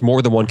manage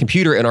more than one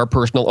computer in our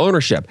personal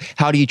ownership.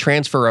 How do you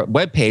transfer a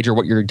web page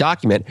or your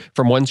document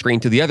from one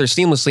screen to the other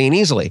seamlessly and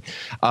easily?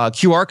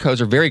 QR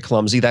codes are very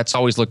clumsy. That's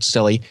always looked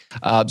silly.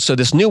 So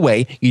this new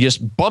way, you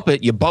just bump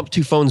it. You bump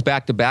two phones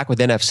back to back with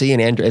NFC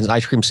and Android,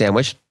 ice cream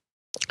sandwich.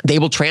 They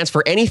will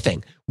transfer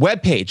anything.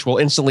 Web page will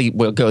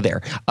go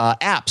there.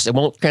 Apps, it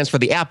won't transfer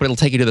the app, but it'll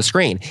take you to the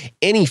screen.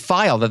 Any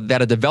file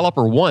that a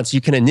developer wants,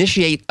 you can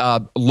initiate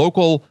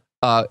local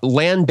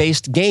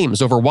LAN-based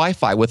games over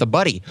Wi-Fi with a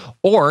buddy.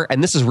 Or,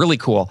 and this is really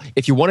cool,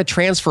 if you want to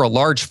transfer a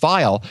large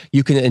file,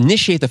 you can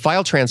initiate the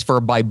file transfer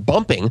by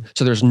bumping,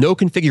 so there's no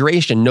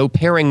configuration, no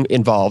pairing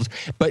involved.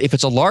 But if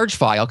it's a large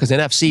file, because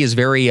NFC is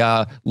very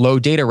low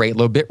data rate,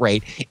 low bit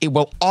rate, it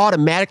will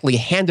automatically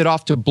hand it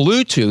off to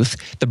Bluetooth.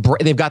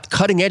 They've got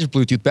cutting-edge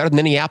Bluetooth, better than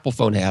any Apple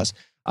phone has.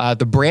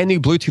 The brand new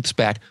Bluetooth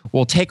spec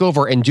will take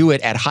over and do it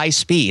at high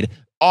speed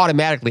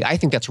automatically. I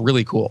think that's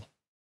really cool.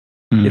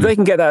 If they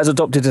can get that as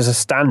adopted as a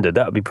standard,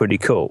 that would be pretty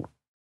cool.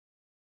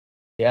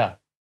 Yeah.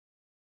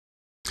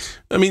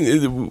 I mean,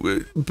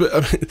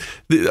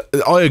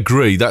 I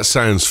agree. That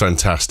sounds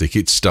fantastic.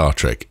 It's Star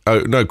Trek.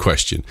 Oh, no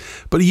question.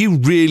 But are you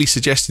really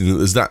suggesting that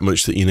there's that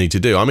much that you need to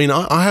do? I mean,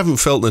 I haven't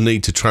felt the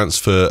need to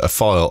transfer a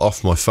file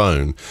off my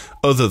phone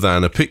other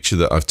than a picture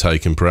that I've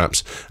taken,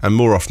 perhaps. And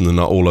more often than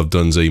not, all I've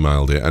done's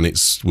emailed it, and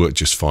it's worked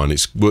just fine.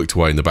 It's worked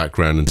away in the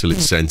background until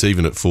it's sent,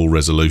 even at full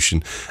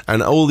resolution.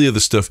 And all the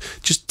other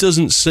stuff just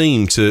doesn't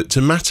seem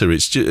to matter.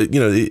 It's just,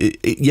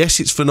 yes,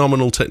 it's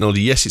phenomenal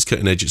technology. Yes, it's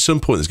cutting edge. At some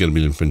point, there's going to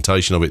be an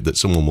implementation of it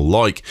that someone will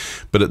like,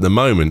 but at the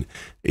moment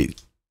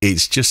it's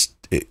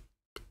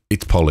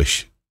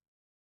polish.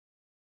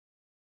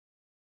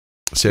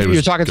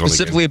 You're talking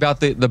specifically about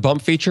the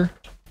bump feature?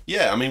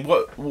 Yeah, I mean,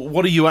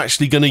 what are you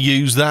actually going to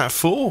use that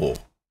for?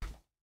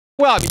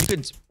 Well, I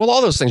mean,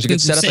 all those things. You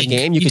could set up a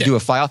game. You could do a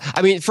file.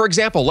 I mean, for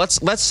example,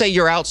 let's say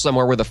you're out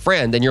somewhere with a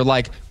friend and you're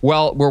like,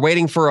 well, we're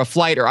waiting for a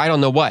flight or I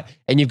don't know what.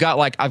 And you've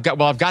got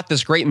I've got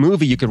this great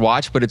movie you could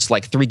watch, but it's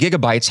like 3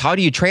 gigabytes. How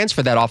do you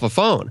transfer that off a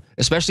phone?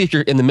 Especially if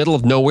you're in the middle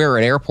of nowhere or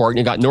an airport and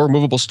you got no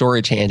removable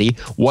storage handy.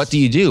 What do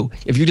you do?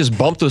 If you just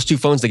bump those two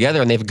phones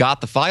together and they've got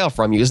the file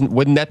from you,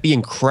 wouldn't that be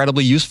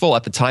incredibly useful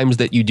at the times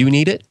that you do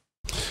need it?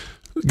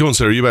 Go on,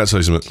 Sarah. You about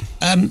to say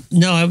something?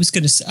 No, I was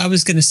going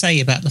to say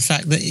about the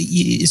fact that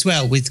as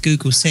well with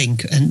Google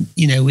Sync and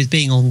with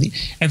being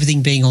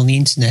everything being on the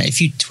internet. If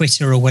you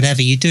Twitter or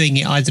whatever, you're doing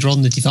it either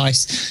on the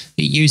device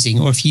that you're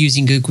using, or if you're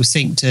using Google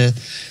Sync to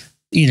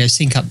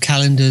sync up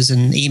calendars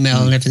and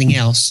email and everything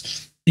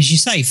else. As you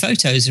say,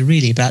 photos are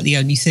really about the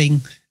only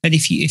thing. And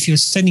if you're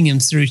sending them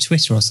through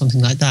Twitter or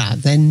something like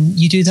that, then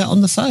you do that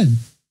on the phone.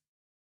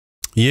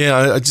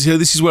 Yeah,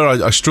 this is where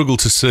I struggle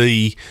to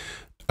see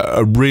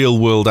a real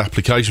world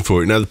application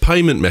for it. Now, the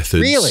payment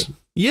methods. Really?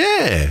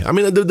 Yeah. I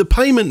mean, the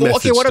payment methods.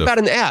 Okay, what about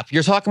an app?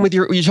 You're talking with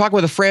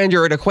a friend,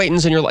 you're an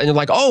acquaintance, and you're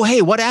like, oh,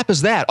 hey, what app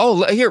is that?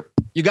 Oh, here,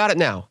 you got it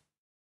now.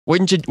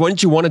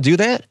 Wouldn't you want to do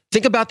that?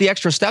 Think about the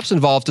extra steps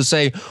involved to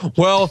say,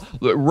 well,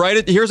 write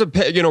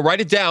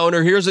it down,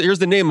 or here's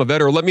the name of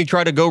it, or let me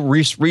try to go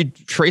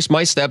retrace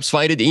my steps,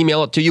 find it,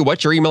 email it to you.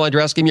 What's your email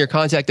address? Give me your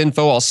contact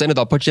info. I'll send it.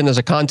 I'll put you in as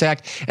a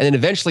contact. And then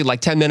eventually,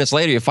 like 10 minutes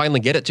later, you finally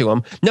get it to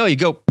them. No, you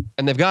go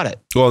and they've got it.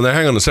 Well, now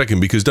hang on a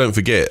second, because don't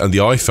forget, the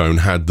iPhone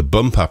had the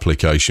bump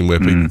application where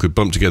people could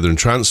bump together and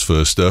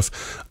transfer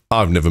stuff.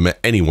 I've never met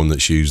anyone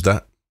that's used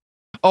that.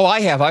 Oh,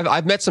 I have.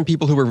 I've met some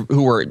people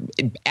who were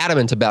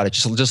adamant about it.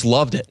 Just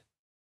loved it.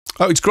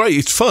 Oh, it's great.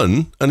 It's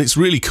fun and it's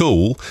really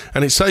cool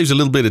and it saves a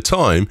little bit of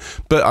time.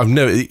 But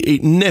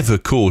it never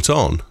caught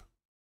on.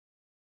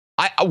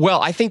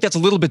 I think that's a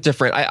little bit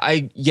different.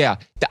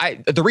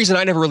 The reason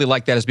I never really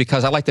like that is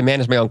because I like to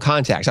manage my own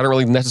contacts. I don't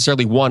really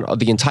necessarily want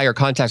the entire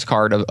contacts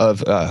card of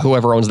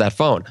whoever owns that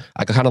phone.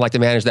 I kind of like to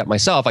manage that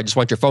myself. I just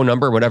want your phone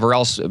number and whatever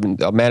else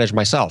I'll manage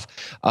myself.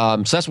 So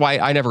that's why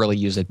I never really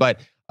use it.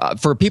 But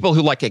for people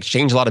who like to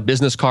exchange a lot of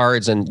business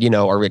cards and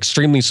are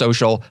extremely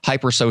social,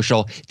 hyper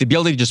social, the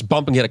ability to just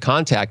bump and get a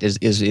contact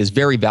is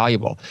very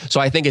valuable. So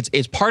I think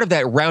it's part of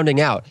that rounding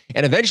out.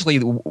 And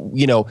eventually,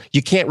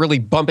 you can't really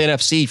bump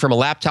NFC from a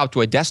laptop to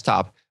a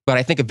desktop. But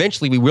I think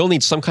eventually we will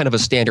need some kind of a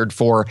standard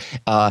for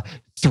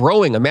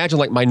throwing. Imagine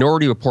like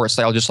Minority Report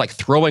style, just like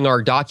throwing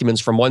our documents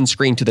from one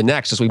screen to the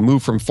next as we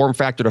move from form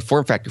factor to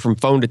form factor, from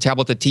phone to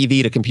tablet to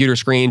TV to computer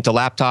screen to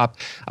laptop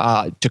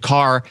to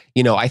car.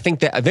 I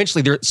think that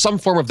eventually some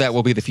form of that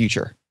will be the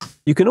future.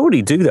 You can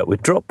already do that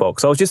with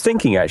Dropbox. I was just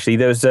thinking, actually,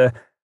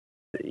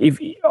 if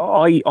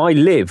I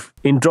live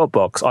in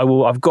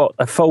Dropbox, I've got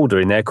a folder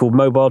in there called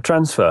Mobile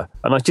Transfer,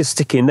 and I just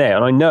stick in there,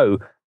 and I know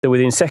that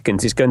within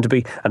seconds it's going to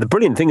be. And the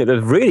brilliant thing,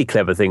 the really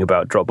clever thing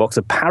about Dropbox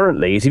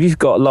apparently is if you've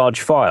got a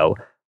large file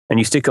and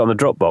you stick it on the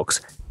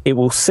Dropbox, it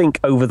will sync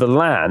over the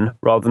LAN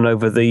rather than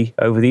over the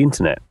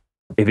internet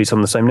if it's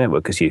on the same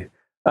network as you.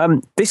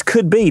 This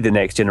could be the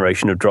next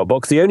generation of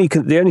Dropbox. The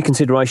only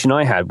consideration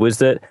I had was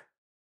that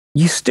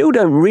you still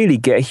don't really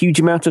get a huge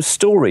amount of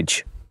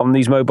storage on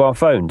these mobile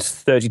phones,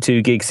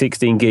 32 gig,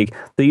 16 gig.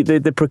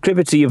 The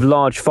proclivity of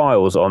large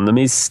files on them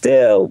is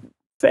still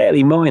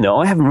fairly minor.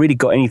 I haven't really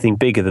got anything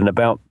bigger than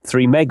about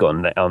 3 meg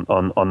on that.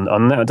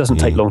 It doesn't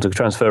take long to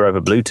transfer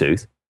over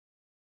Bluetooth.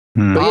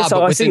 But yes,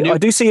 I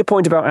do see a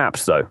point about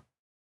apps, though.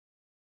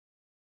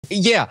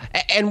 Yeah,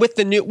 and with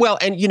the new, well,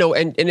 and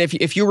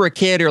if you were a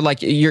kid, or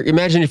like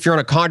imagine if you're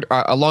on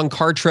a long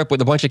car trip with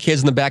a bunch of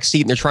kids in the back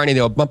seat and they're trying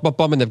to bump,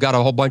 and they've got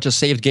a whole bunch of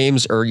saved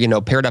games or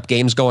paired up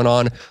games going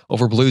on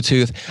over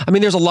Bluetooth. I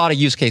mean, there's a lot of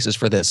use cases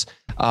for this.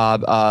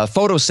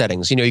 Photo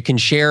settings, you can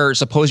share.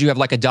 Suppose you have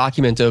like a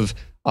document of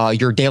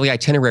your daily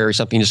itinerary or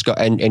something. You just go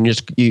and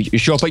you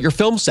show up at your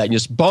film set and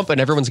just bump,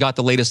 and everyone's got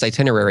the latest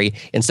itinerary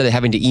instead of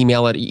having to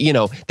email it.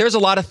 There's a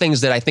lot of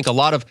things that I think a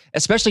lot of,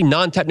 especially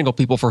non-technical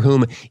people for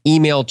whom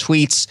email,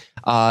 tweets,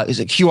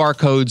 QR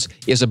codes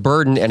is a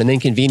burden and an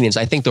inconvenience.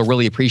 I think they'll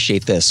really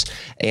appreciate this.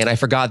 And I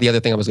forgot the other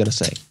thing I was going to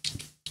say.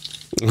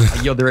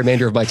 I yield the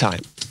remainder of my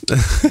time.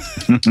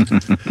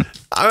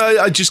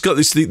 I just got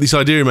this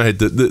idea in my head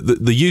that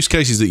the use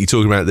cases that you're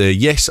talking about there,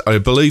 yes, I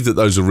believe that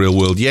those are real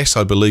world. Yes,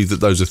 I believe that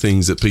those are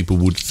things that people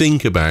would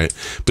think about.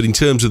 But in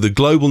terms of the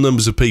global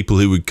numbers of people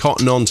who would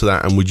cotton on to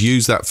that and would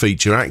use that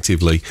feature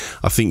actively,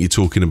 I think you're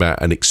talking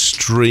about an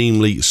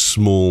extremely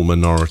small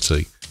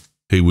minority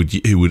who would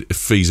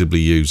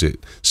feasibly use it.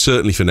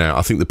 Certainly for now.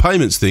 I think the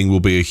payments thing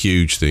will be a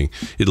huge thing.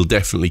 It'll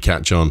definitely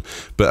catch on.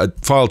 But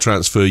at file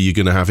transfer, you're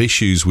going to have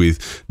issues with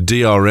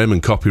DRM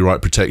and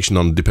copyright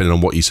protection depending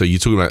on what you say. You're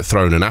talking about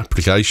throwing an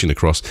application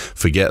across.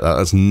 Forget that.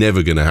 That's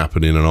never going to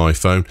happen in an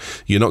iPhone.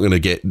 You're not going to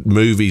get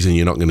movies and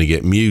you're not going to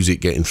get music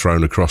getting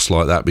thrown across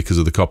like that because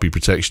of the copy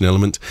protection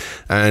element.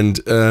 And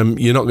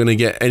you're not going to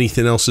get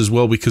anything else as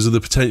well because of the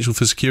potential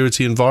for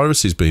security and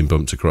viruses being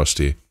bumped across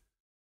to you.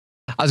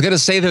 I was going to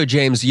say, though,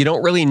 James, you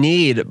don't really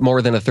need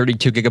more than a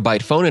 32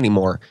 gigabyte phone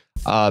anymore,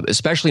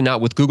 especially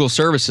not with Google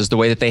services, the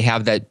way that they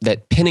have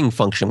that pinning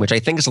function, which I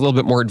think is a little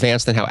bit more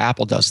advanced than how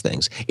Apple does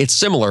things. It's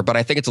similar, but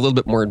I think it's a little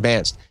bit more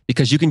advanced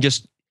because you can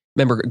just,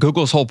 remember,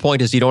 Google's whole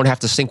point is you don't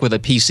have to sync with a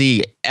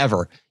PC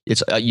ever.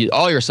 It's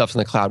all your stuff's in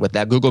the cloud with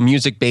that. Google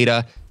Music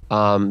beta.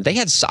 They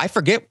had, I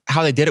forget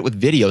how they did it with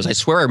videos. I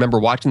swear I remember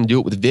watching them do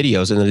it with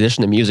videos in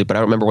addition to music, but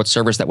I don't remember what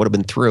service that would have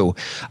been through.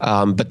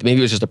 But maybe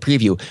it was just a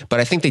preview. But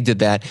I think they did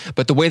that.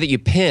 But the way that you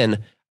pin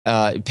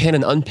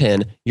and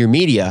unpin your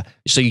media,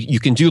 so you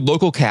can do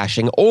local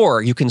caching,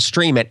 or you can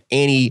stream at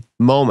any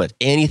moment.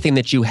 Anything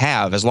that you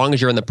have, as long as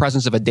you're in the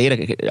presence of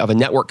a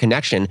network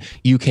connection,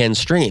 you can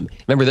stream.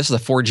 Remember, this is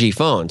a 4G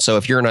phone, so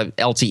if you're in a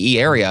LTE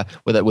area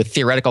with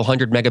theoretical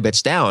 100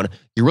 megabits down,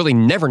 you really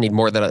never need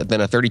more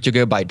than a 32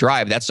 gigabyte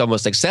drive. That's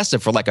almost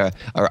excessive for like a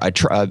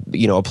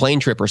plane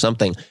trip or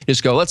something.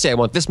 Just go, let's say I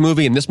want this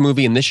movie and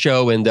this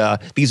show and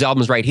these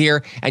albums right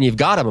here, and you've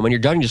got them. And when you're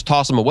done, you just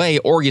toss them away,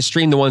 or you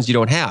stream the ones you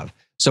don't have.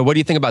 So what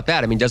do you think about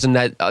that? I mean, doesn't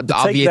that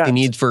obviate the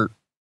need for...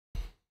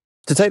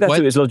 To take that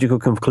to its logical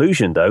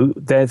conclusion, though,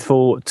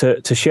 therefore,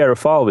 to share a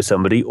file with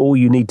somebody, all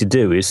you need to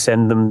do is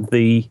send them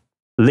the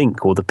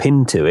link or the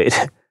pin to it.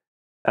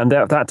 And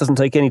that doesn't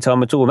take any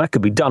time at all. And that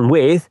could be done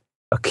with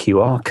a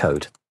QR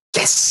code.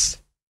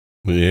 Yes!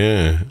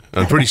 Yeah,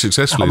 and pretty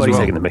successfully as well. I'm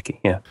only taking the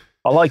mickey, yeah.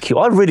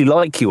 I really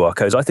like QR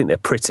codes. I think they're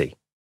pretty.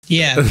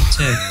 Yeah, me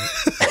too.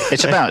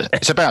 It's about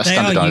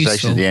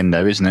standardisation at the end,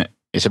 though, isn't it?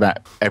 It's about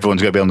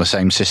everyone's going to be on the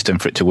same system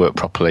for it to work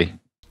properly.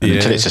 And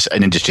until it's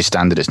an industry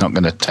standard, it's not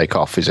going to take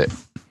off, is it?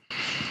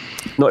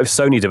 Not if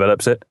Sony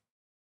develops it.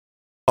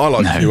 I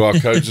like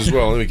QR codes as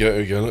well. There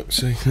we go. Let's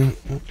see. There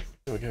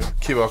we go.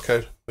 QR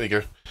code. There you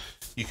go.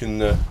 You can.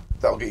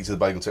 That'll get you to the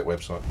Bagel Tech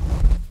website.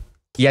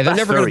 Yeah, they're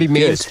never going to be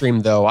mainstream,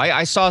 though.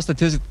 I saw a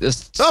statistic.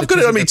 I've got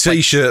it on my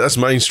T-shirt. That's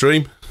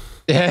mainstream.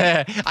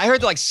 Yeah, I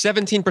heard that like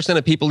 17%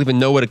 of people even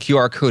know what a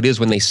QR code is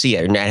when they see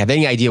it, and have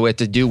any idea what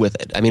to do with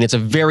it. I mean, it's a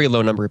very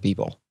low number of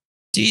people.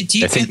 Do you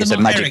think it's a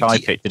magic eye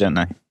picture, don't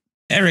they?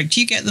 Eric,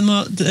 do you get them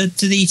do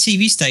the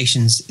TV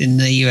stations in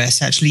the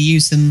US actually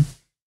use them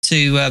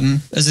to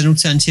as an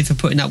alternative for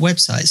putting up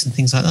websites and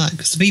things like that?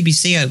 Because the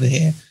BBC over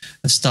here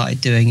have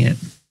started doing it.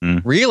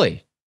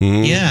 Really?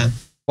 Yeah.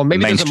 Well,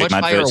 maybe there's a much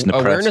higher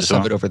awareness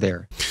of it over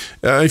there.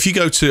 If you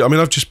go to,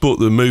 I've just bought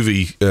the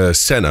movie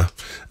Senna,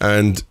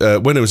 and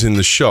when I was in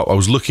the shop, I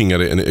was looking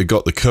at it, and it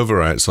got the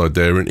cover outside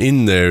there, and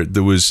in there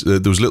was a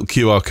little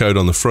QR code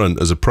on the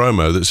front as a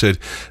promo that said,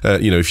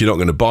 if you're not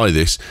going to buy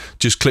this,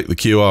 just click the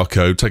QR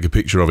code, take a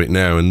picture of it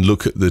now, and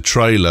look at the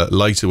trailer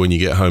later when you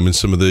get home and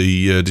some of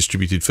the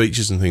distributed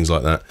features and things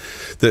like that.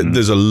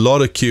 There's a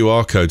lot of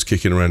QR codes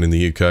kicking around in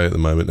the UK at the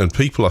moment, and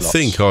people, I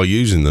think, are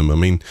using them. I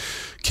mean,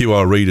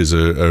 QR readers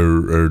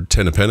are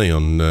 10 a penny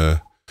on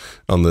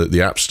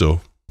the App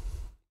Store.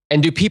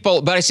 And do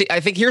people, but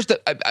I think here's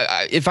the,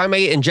 if I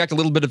may inject a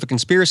little bit of a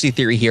conspiracy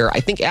theory here, I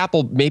think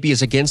Apple maybe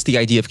is against the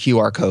idea of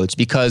QR codes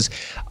because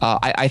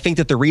I think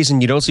that the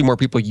reason you don't see more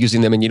people using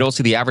them and you don't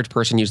see the average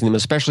person using them,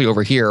 especially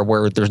over here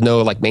where there's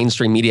no like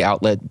mainstream media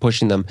outlet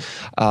pushing them,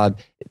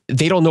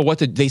 they don't know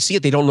they see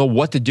it, they don't know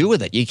what to do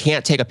with it. You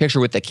can't take a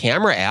picture with the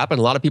camera app, and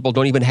a lot of people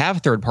don't even have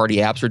third-party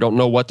apps or don't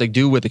know what to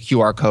do with the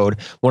QR code.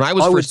 When I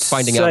was first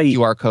finding out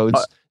QR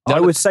codes... I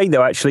would say,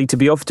 though, actually, to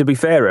be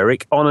fair,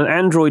 Eric, on an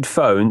Android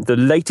phone, the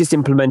latest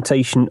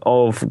implementation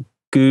of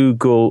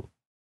Google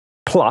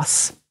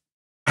Plus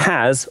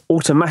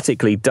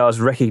automatically does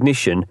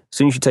recognition. As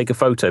soon as you take a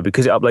photo,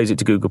 because it uploads it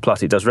to Google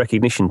Plus, it does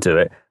recognition to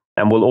it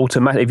and will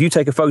automatically, if you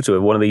take a photo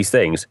of one of these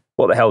things,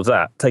 what the hell's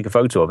that? Take a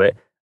photo of it,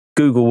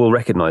 Google will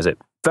recognize it.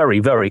 Very,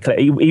 very clear,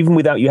 even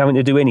without you having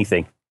to do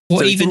anything. Or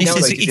so even if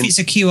it's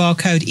a QR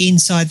code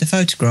inside the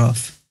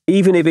photograph?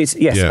 Even if it's,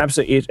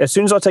 absolutely. As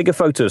soon as I take a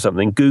photo of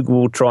something,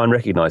 Google will try and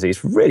recognize it.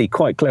 It's really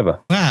quite clever.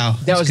 Wow.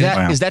 Now, is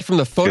that from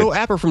the photo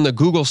app or from the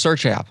Google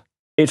search app?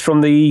 It's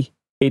from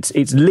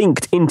it's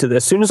linked into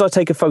as soon as I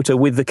take a photo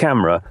with the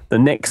camera, the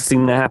next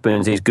thing that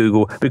happens is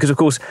Google, because of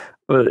course,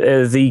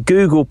 the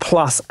Google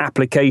Plus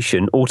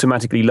application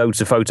automatically loads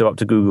the photo up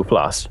to Google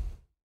Plus.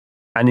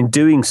 And in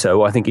doing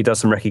so, I think it does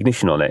some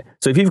recognition on it.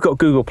 So if you've got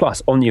Google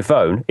Plus on your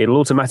phone, it'll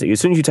automatically, as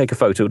soon as you take a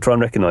photo, it'll try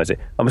and recognize it.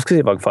 I'm just going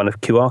to see if I can find a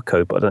QR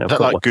code, but I don't know. Is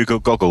that like Google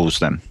Goggles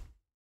then?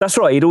 That's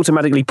right. It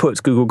automatically puts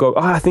Google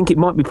Goggles. I think it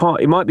might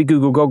be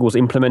Google Goggles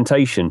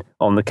implementation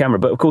on the camera.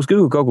 But of course,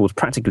 Google Goggles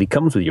practically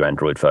comes with your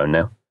Android phone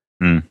now.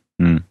 I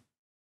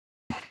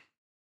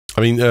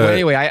mean,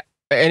 anyway,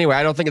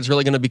 I don't think it's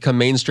really going to become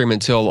mainstream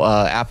until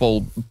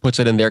Apple puts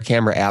it in their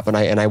camera app. And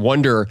I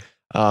wonder,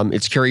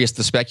 it's curious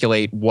to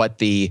speculate what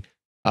the...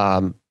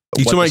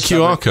 you talking about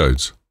QR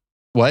codes?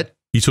 What?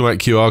 You talking about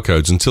QR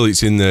codes until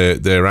it's in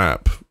their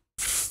app?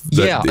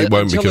 It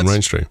won't become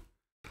mainstream.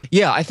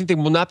 Yeah, I think they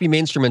will not be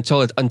mainstream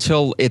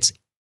until it's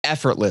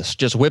effortless.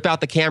 Just whip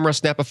out the camera,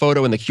 snap a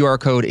photo, and the QR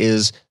code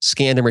is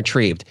scanned and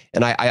retrieved.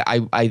 And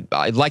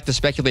I'd like to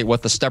speculate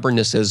what the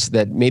stubbornness is,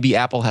 that maybe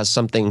Apple has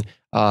something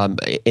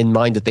in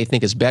mind that they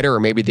think is better, or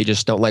maybe they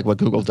just don't like what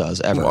Google does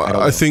ever.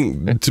 Well, I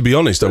think, to be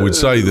honest, I would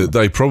say that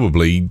they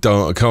probably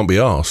can't be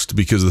asked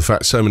because of the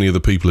fact so many other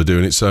people are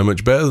doing it so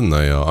much better than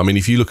they are. I mean,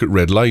 if you look at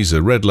Red Laser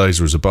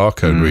as a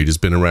barcode reader has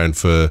been around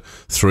for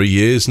 3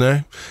 years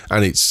now,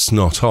 and it's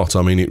not hot.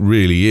 I mean, it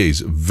really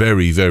is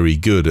very, very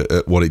good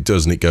at what it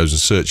does, and it goes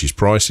and searches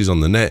prices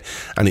on the net,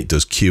 and it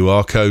does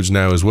QR codes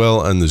now as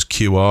well, and there's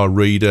QR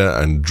Reader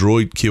and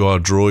QR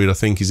Droid, I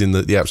think, is in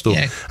the App Store,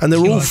 and they're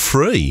all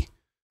free.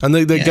 And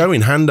they're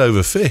going hand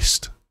over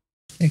fist.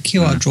 The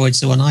QR Droid's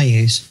the one I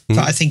use. But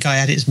I think I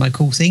had it as my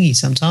cool thingy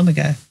some time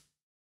ago.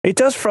 It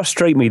does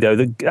frustrate me, though,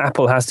 that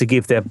Apple has to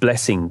give their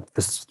blessing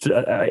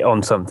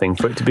on something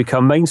for it to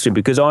become mainstream,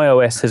 because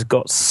iOS has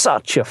got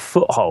such a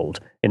foothold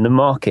in the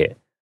market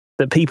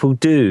that people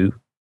do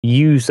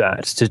use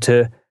that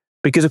to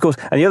because, of course,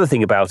 and the other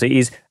thing about it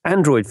is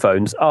Android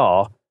phones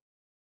are,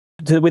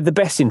 with the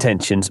best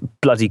intentions,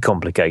 bloody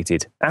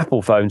complicated.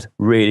 Apple phones,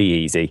 really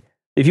easy.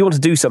 If you want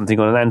to do something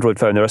on an Android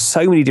phone, there are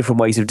so many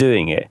different ways of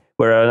doing it,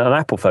 where on an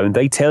Apple phone,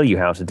 they tell you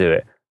how to do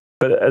it.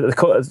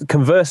 But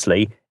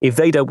conversely, if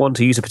they don't want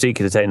to use a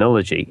particular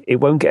technology,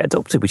 it won't get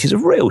adopted, which is a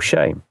real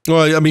shame.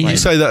 Well, I mean, you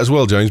say that as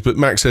well, James, but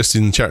Max Est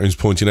in the chat room is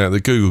pointing out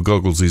that Google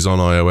Goggles is on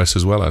iOS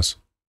as well as.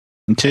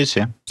 It is,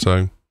 yeah.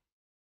 So...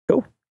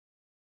 Cool.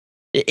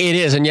 It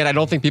is, and yet I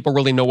don't think people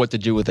really know what to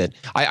do with it.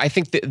 I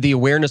think the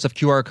awareness of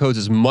QR codes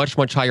is much,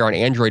 much higher on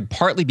Android,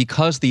 partly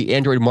because the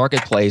Android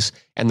marketplace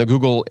and the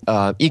Google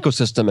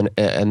ecosystem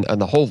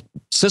and the whole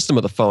system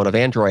of the phone of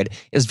Android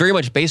is very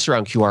much based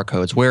around QR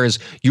codes, whereas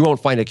you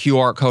won't find a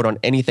QR code on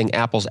anything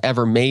Apple's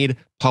ever made,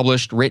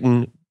 published,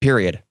 written,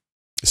 period.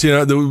 See,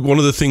 one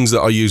of the things that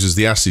I use as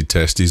the acid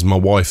test is my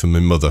wife and my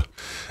mother.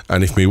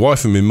 And if my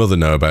wife and my mother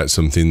know about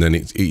something, then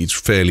it's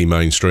fairly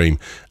mainstream.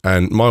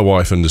 And my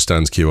wife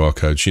understands QR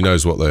codes. She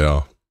knows what they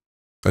are.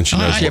 And she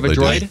knows what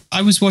they do.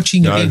 I was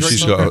watching... No,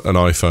 she's got an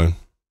iPhone.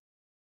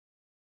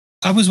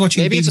 I was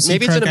watching maybe it's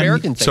an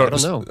American thing. Sorry, I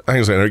don't know. Hang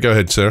on a second, Eric. Go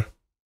ahead, Sarah.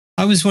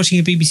 I was watching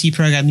a BBC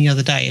program the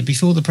other day, and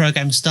before the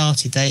program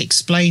started, they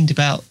explained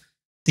about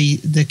the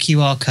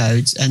QR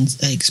codes, and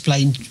they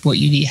explained what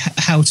you need,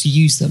 how to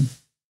use them,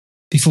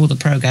 before the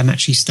program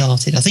actually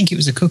started. I think it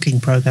was a cooking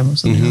program or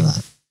something like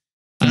that.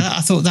 And I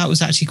thought that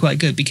was actually quite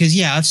good because,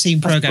 I've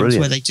seen programs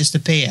where they just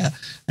appear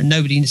and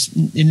nobody,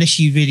 unless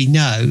you really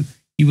know,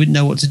 you wouldn't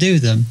know what to do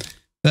with them.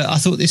 But I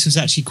thought this was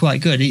actually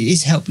quite good. It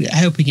is helping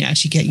it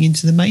actually getting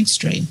into the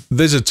mainstream.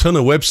 There's a ton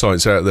of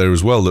websites out there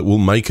as well that will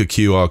make a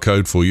QR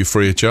code for you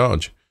free of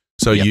charge.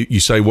 So you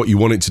say what you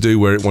want it to do,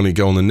 where it want it to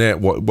go on the net,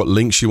 what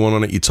links you want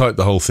on it, you type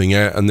the whole thing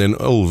out, and then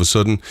all of a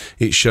sudden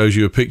it shows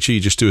you a picture, you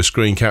just do a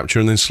screen capture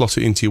and then slot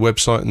it into your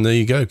website, and there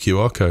you go,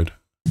 QR code.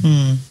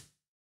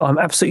 I'm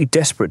absolutely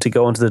desperate to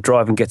go onto the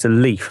drive and get a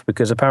leaf,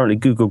 because apparently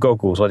Google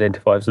Goggles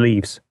identifies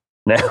leaves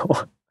now.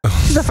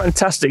 This is a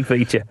fantastic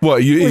feature.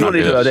 What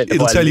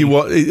it'll tell you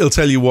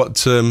what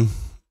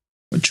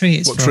tree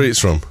it's from. Tree it's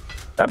from.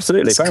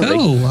 Absolutely, apparently.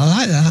 Cool, I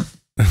like that.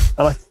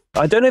 And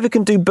I don't know if it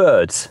can do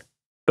birds,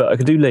 but I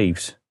can do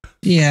leaves.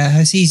 Yeah,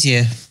 it's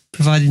easier,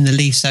 providing the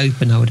leaf's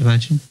open, I would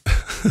imagine.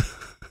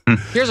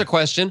 Here's a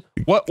question.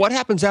 What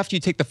happens after you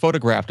take the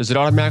photograph? Does it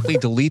automatically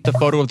delete the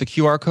photo of the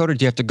QR code, or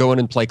do you have to go in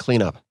and play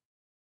cleanup?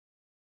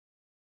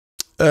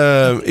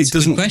 It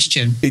doesn't. Good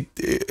question.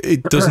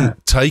 It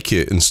doesn't take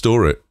it and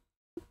store it.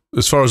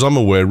 As far as I'm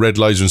aware, Red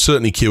Laser and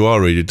certainly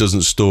QR Reader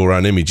doesn't store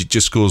an image. It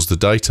just stores the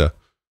data.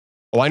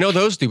 Oh, I know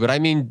those do, but I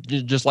mean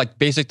just like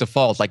basic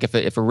defaults. Like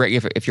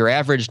if your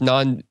average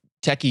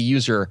non-techie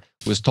user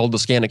was told to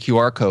scan a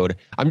QR code,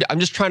 I'm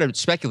just trying to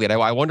speculate.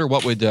 I wonder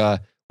what would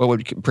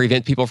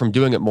prevent people from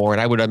doing it more.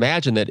 And I would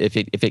imagine that if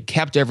it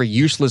kept every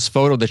useless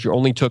photo that you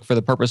only took for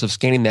the purpose of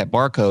scanning that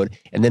barcode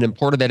and then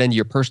imported that into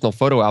your personal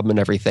photo album and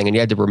everything, and you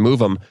had to remove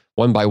them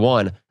one by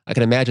one, I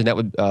can imagine that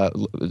would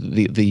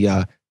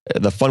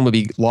the fun would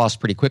be lost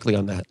pretty quickly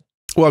on that.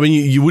 Well, I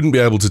mean, you wouldn't be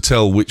able to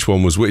tell which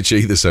one was which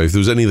either. So if there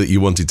was any that you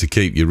wanted to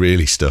keep, you're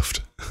really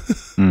stuffed.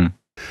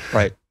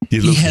 Right.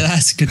 Yeah,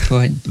 that's a good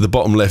point. The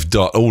bottom left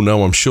dot. Oh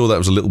no, I'm sure that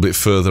was a little bit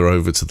further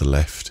over to the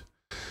left.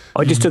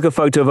 I just took a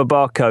photo of a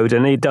barcode,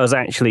 and it does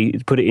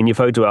actually put it in your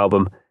photo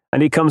album.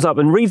 And it comes up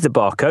and reads the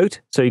barcode,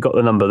 so you got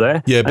the number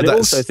there. Yeah, but and it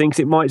also thinks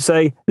it might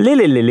say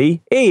lily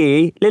lily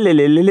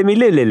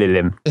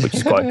lim, which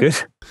is quite good.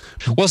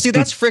 Well, see,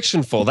 that's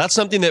frictionful. That's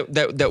something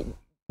that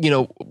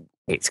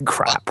it's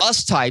crap.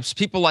 Us types,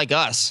 people like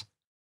us,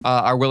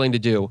 are willing to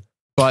do.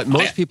 But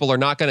most people are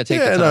not going to take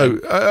the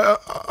time. No,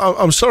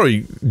 I'm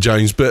sorry,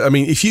 James, but I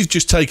mean, if you've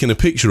just taken a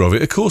picture of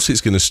it, of course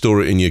it's going to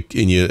store it in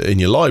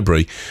your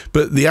library.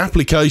 But the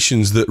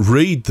applications that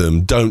read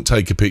them don't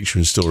take a picture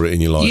and store it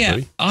in your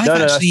library. Yeah, I've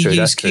actually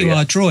used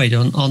QR Droid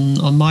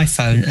on my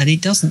phone, and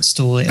it doesn't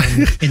store it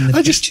in the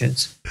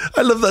pictures.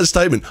 I love that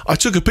statement. I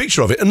took a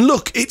picture of it, and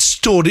look, it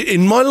stored it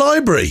in my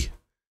library.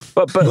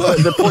 But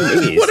the point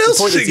is, what else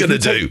is it going to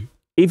do?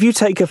 If you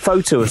take a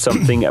photo of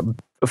something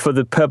for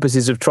the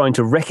purposes of trying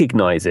to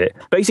recognize it,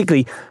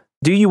 basically,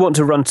 do you want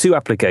to run two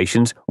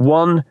applications?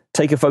 One,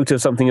 take a photo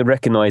of something and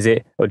recognize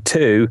it, or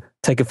two,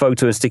 take a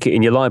photo and stick it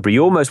in your library.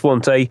 You almost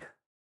want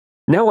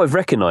now I've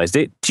recognized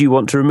it, do you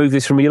want to remove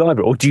this from your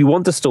library? Or do you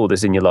want to store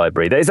this in your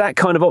library? There's that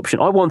kind of option.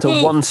 I want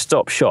a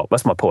one-stop shop.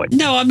 That's my point.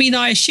 No, I mean,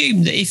 I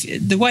assume that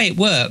if the way it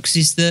works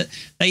is that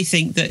they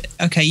think that,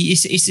 okay,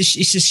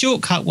 it's a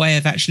shortcut way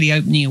of actually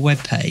opening a web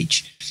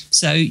page.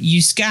 So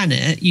you scan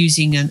it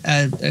using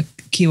a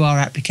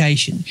QR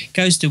application,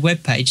 goes to a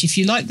web page. If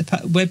you like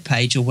the web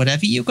page or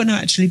whatever, you're going to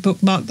actually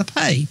bookmark the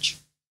page.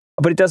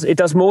 But it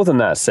does more than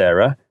that,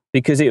 Sarah.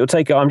 Because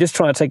I'm just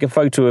trying to take a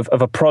photo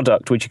of a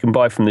product which you can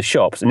buy from the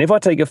shops. And if I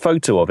take a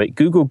photo of it,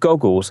 Google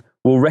Goggles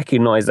will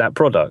recognize that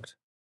product.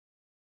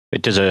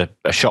 It does a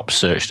shop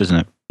search, doesn't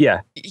it?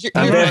 Yeah.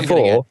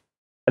 And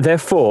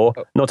therefore,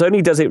 not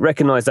only does it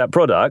recognize that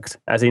product,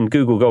 as in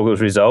Google Goggles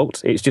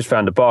result, it's just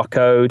found a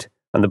barcode,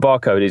 and the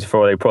barcode is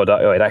for a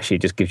product. Oh, it actually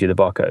just gives you the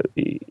barcode.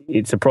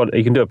 It's a product.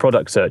 You can do a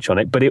product search on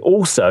it, but it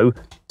also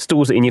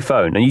stores it in your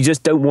phone, and you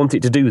just don't want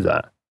it to do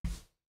that.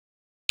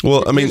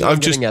 Well, I mean,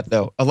 I've just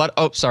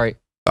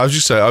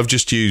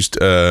used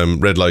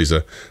Red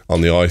Laser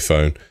on the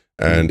iPhone,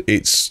 and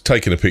it's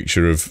taken a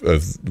picture of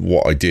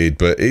what I did,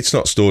 but it's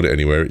not stored it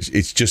anywhere.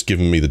 It's just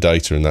given me the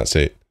data, and that's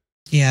it.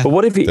 Yeah. But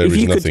what if you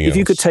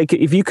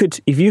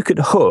could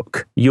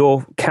hook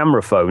your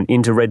camera phone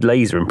into Red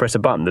Laser and press a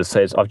button that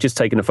says, "I've just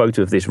taken a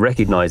photo of this,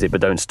 recognize it,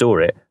 but don't store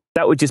it."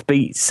 That would just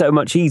be so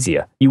much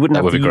easier. You wouldn't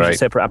have to use a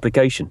separate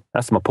application.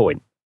 That's my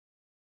point.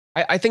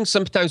 I think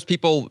sometimes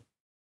people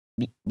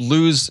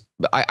lose.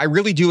 I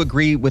really do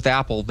agree with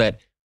Apple that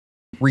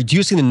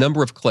reducing the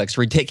number of clicks,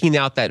 taking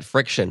out that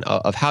friction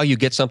of how you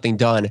get something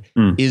done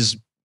is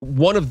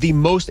one of the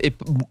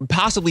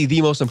possibly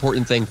the most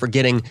important thing for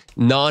getting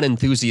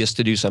non-enthusiasts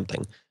to do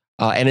something.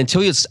 And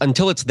until it's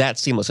that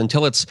seamless,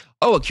 until it's,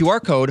 a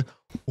QR code,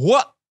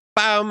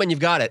 bam, and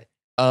you've got it.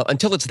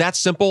 Until it's that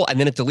simple and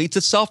then it deletes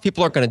itself,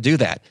 people aren't going to do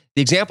that.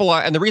 The example,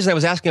 and the reason I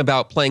was asking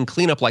about playing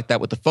cleanup like that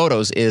with the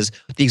photos is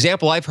the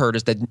example I've heard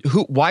is that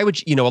why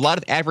would a lot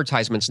of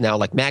advertisements now,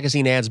 like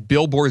magazine ads,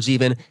 billboards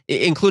even,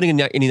 including in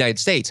the United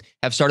States,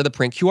 have started to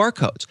print QR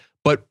codes.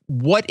 But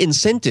what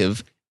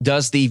incentive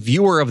does the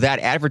viewer of that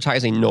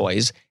advertising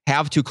noise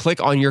have to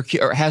click on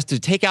or has to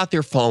take out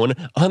their phone,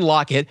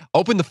 unlock it,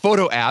 open the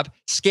photo app,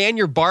 scan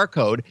your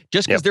barcode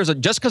just because there's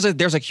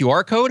a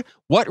QR code?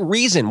 What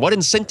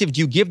incentive do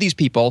you give these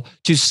people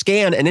to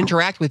scan and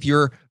interact with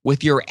your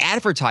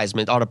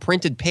advertisement on a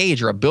printed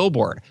page or a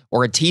billboard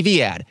or a TV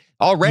ad?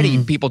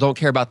 Already, people don't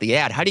care about the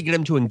ad. How do you get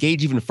them to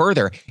engage even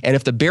further? And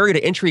if the barrier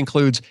to entry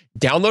includes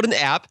download an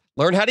app,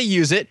 learn how to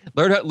use it,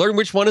 learn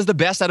which one is the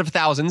best out of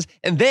thousands,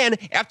 and then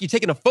after you've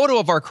taken a photo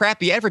of our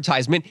crappy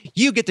advertisement,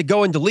 you get to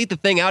go and delete the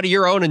thing out of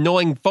your own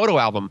annoying photo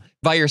album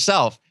by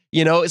yourself.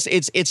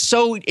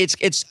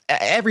 It's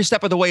every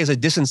step of the way is a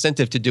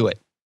disincentive to do it.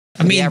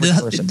 I mean,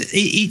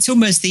 it's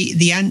almost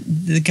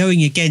the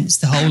going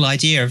against the whole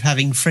idea of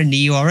having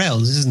friendly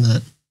URLs, isn't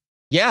it?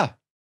 Yeah.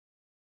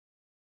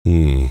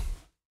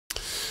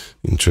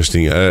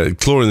 Interesting.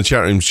 Claw in the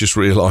chat room's just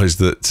realised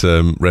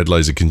that Red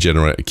Laser can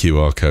generate a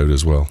QR code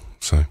as well.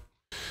 So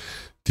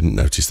didn't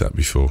notice that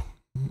before.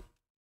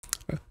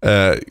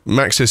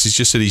 Maxess has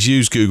just said he's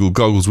used Google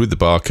Goggles with the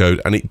barcode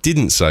and it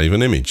didn't save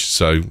an image.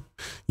 So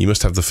you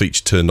must have the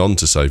feature turned on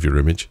to save your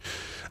image.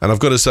 And I've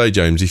got to say,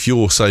 James, if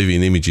you're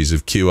saving images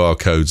of QR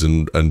codes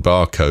and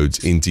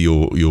barcodes into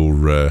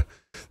your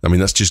I mean,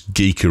 that's just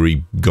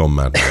geekery gone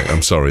mad, mate.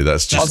 I'm sorry,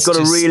 that's just... I've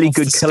got a really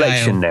good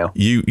collection now.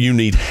 You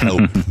need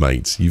help,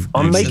 mate.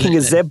 I'm making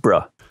a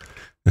zebra.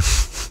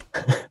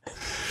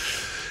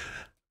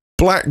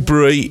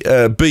 BlackBerry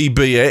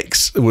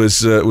BBX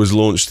was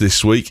launched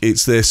this week.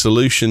 It's their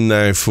solution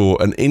now for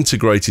an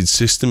integrated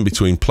system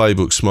between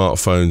Playbook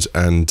smartphones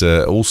and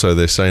also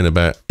they're saying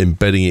about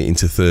embedding it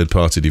into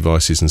third-party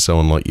devices and so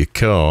on, like your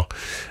car.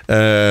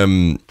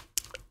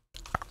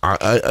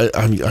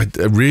 I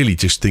really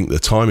just think the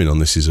timing on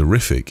this is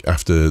horrific.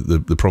 After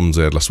the problems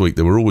they had last week,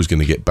 they were always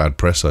going to get bad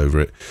press over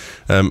it.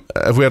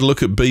 Have we had a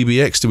look at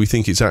BBX? Do we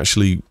think it's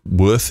actually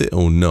worth it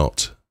or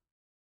not?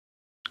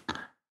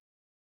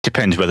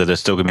 Depends whether they're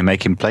still going to be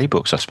making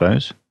playbooks, I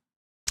suppose.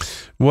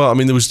 Well, I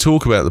mean, there was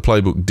talk about the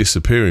playbook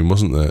disappearing,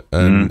 wasn't there?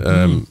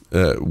 And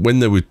when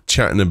they were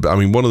chatting about, I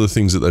mean, one of the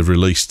things that they've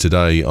released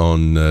today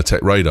on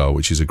Tech Radar,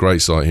 which is a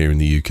great site here in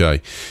the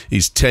UK,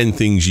 is 10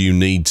 things you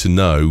need to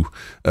know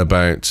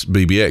about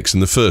BBX.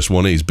 And the first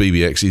one is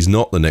BBX is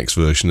not the next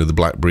version of the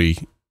BlackBerry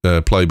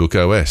Playbook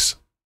OS.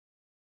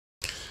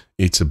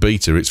 It's a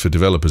beta, it's for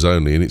developers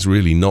only, and it's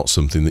really not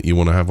something that you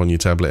want to have on your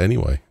tablet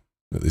anyway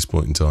at this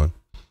point in time.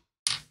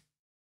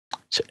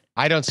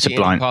 I don't see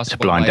it's a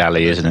blind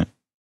alley, isn't it?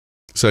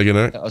 Say again,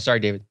 Eric? Oh,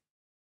 sorry, David.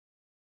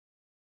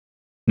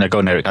 No, go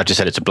on, Eric. I just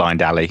said it's a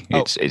blind alley.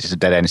 Oh. It's a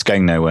dead end. It's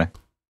going nowhere.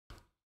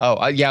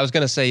 Oh, yeah. I was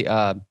going to say,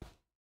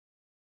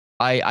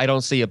 I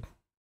don't see a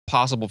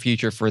possible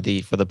future for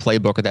the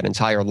playbook or that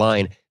entire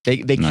line.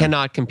 They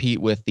cannot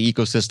compete with the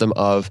ecosystem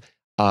of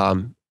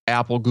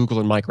Apple, Google,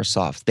 and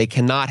Microsoft. They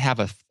cannot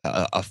have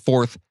a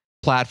fourth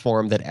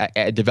platform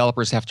that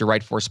developers have to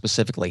write for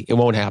specifically. It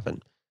won't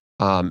happen.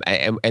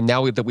 And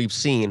now that we've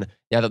seen,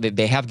 now that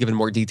they have given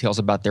more details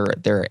about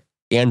their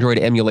Android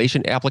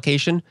emulation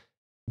application,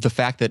 the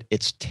fact that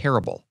it's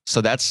terrible.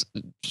 So that's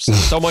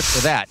so much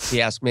for that, if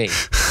you ask me.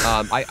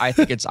 I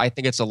think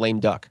it's a lame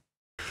duck.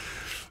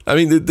 I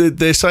mean,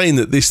 they're saying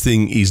that this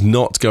thing is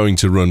not going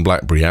to run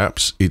BlackBerry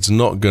apps. It's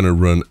not going to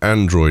run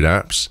Android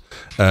apps.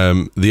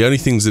 The only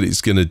things that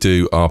it's going to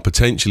do are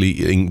potentially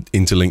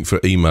interlink for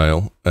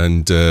email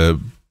and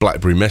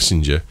BlackBerry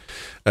Messenger,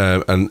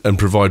 and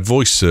provide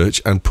voice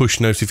search and push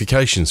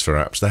notifications for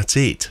apps. That's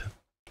it.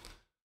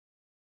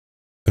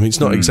 I mean,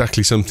 it's not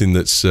exactly something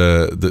that's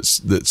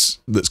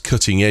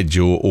cutting edge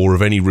or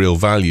of any real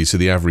value to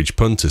the average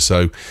punter.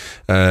 So,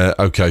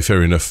 okay,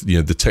 fair enough. You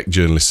know, the tech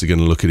journalists are going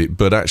to look at it,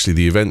 but actually,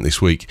 the event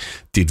this week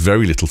did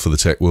very little for the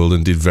tech world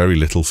and did very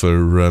little for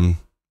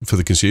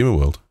the consumer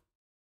world.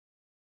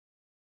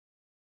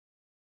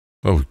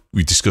 Oh,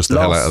 we discussed the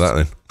hell out of that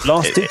then.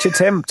 Last ditch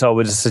attempt, I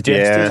would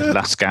suggest. Yeah,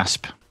 last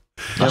gasp.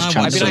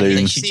 I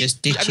think she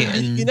just ditch it.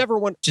 You never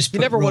want to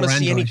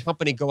see any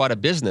company go out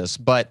of business,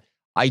 but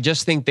I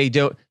just think they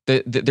don't.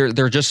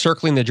 They're just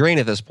circling the drain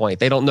at this point.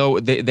 They don't know.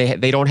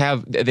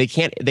 They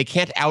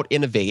can't out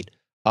innovate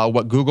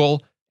what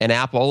Google and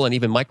Apple and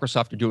even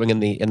Microsoft are doing in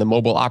the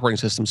mobile operating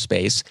system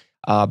space.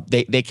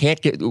 They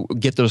can't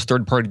get those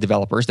third party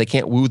developers. They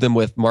can't woo them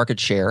with market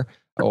share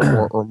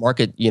or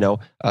market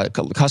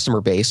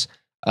customer base.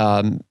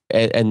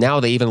 And now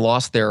they even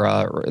lost their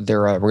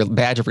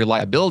badge of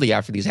reliability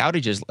after these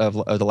outages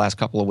of the last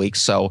couple of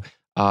weeks. So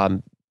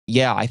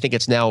yeah, I think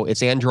it's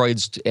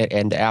Android's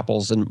and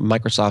Apple's and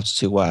Microsoft's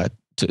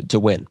to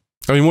win.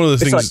 I mean, one of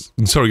the things.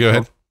 Sorry, go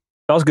ahead.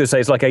 I was going to say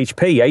it's like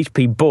HP.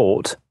 HP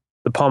bought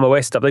the Palm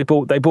OS stuff. They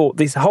bought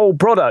this whole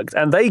product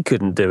and they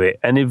couldn't do it.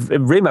 And if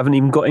RIM haven't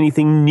even got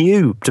anything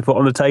new to put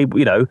on the table,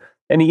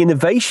 any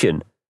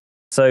innovation.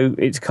 So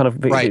it's kind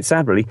of it's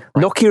sad, really.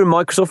 Right. Nokia and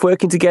Microsoft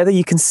working together,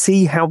 you can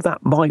see how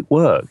that might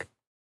work.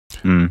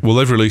 Well,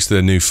 they've released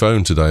their new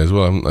phone today as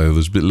well, haven't they?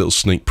 There's a little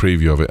sneak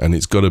preview of it, and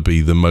it's got to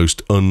be the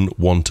most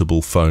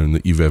unwantable phone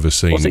that you've ever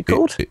seen. What's it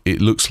called?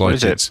 It looks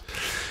like it's.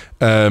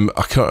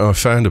 I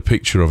found a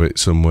picture of it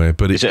somewhere,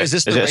 but is it a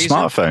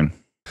smartphone?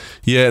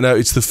 Yeah, no,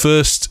 it's the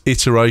first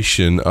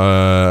iteration.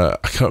 I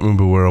can't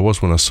remember where I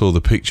was when I saw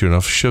the picture, and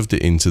I've shoved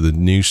it into the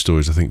news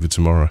stories, I think, for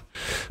tomorrow.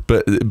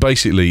 But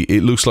basically,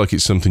 it looks like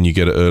it's something you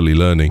get at early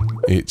learning.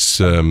 It's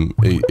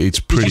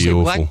pretty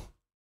awful.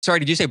 Sorry,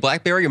 did you say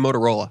BlackBerry or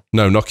Motorola?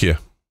 No, Nokia.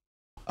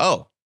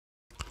 Oh.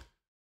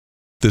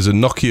 There's a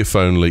Nokia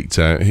phone leaked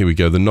out. Here we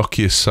go, the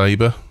Nokia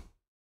Sabre.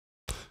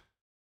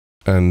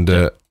 And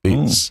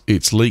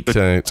it's leaked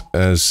out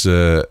as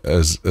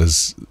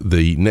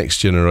the next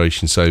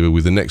generation Sabre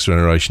with the next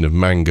generation of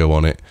Mango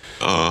on it.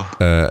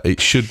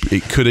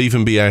 It could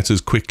even be out as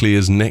quickly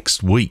as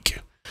next week.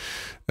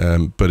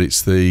 But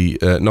it's the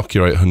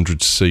Nokia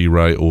 800C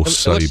Ray or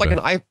Sabre. It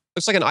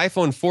looks like an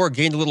iPhone 4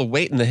 gained a little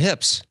weight in the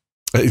hips.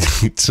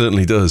 It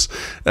certainly does.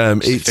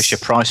 It's Fisher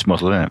Price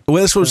model, isn't it?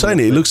 Well, that's what I'm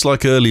saying. It looks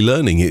like early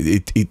learning.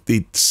 I'd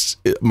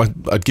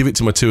give it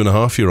to my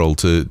 2.5-year-old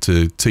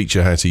to teach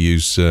her how to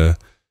use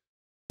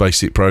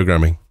basic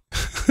programming.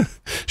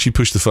 She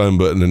pushed the phone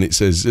button and it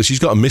says she's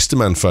got a Mr.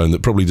 Man phone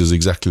that probably does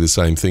exactly the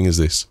same thing as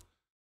this.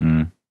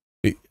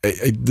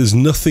 There's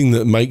nothing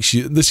that makes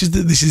you. This is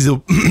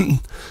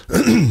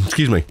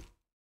excuse me.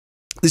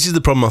 This is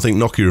the problem I think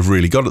Nokia have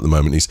really got at the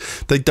moment, is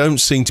they don't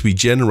seem to be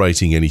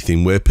generating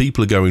anything where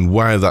people are going,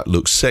 wow, that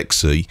looks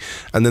sexy.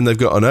 And then they've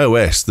got an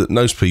OS that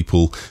most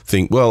people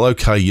think, well,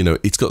 okay,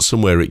 it's got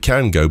somewhere it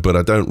can go, but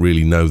I don't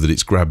really know that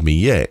it's grabbed me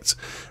yet.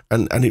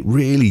 And it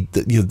really,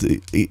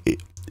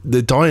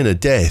 they're dying a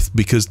death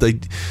because the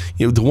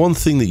one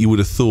thing that you would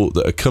have thought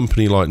that a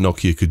company like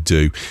Nokia could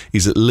do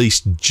is at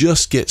least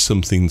just get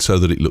something so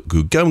that it looked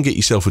good. Go and get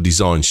yourself a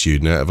design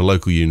student out of a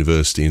local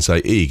university and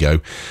say, here you go,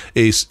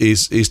 here's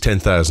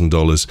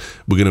 $10,000.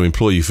 We're going to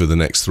employ you for the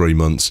next 3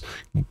 months.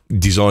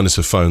 Design us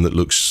a phone that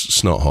looks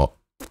snot hot.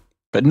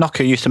 But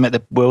Nokia used to make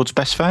the world's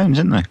best phones,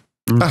 didn't they?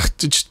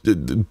 Just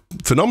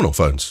phenomenal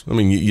phones. I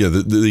mean, do you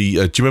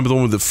remember the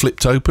one that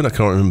flipped open? I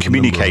can't remember.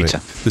 Communicator.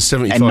 The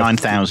 75,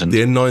 N9000.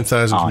 The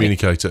N9000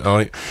 communicator.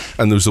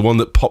 And there was the one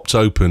that popped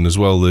open as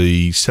well.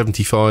 The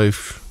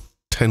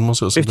 7510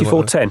 was it? Or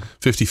 5410. Like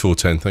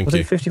 5410. Thank you. Was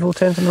it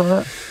 5410, something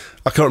like that?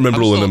 I can't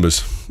remember all the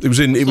numbers. It was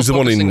the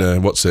one in in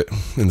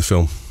the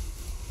film.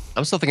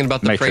 I'm still thinking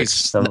about the phrase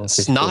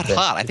 "snot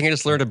hot." I think I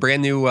just learned a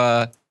brand new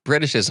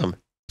Britishism.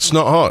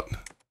 Snot hot.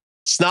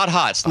 Snot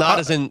hot. Snot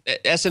as in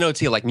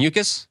SNOT, like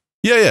mucus?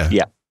 Yeah.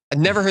 I've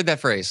never heard that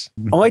phrase.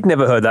 I'd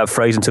never heard that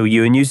phrase until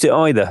Ewen used it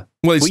either.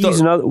 Well, we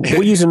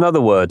use another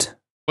word.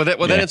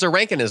 Then it's a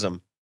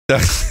Rankinism. Yeah,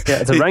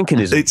 it's a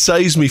Rankinism. It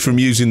saves me from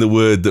using the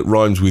word that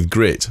rhymes with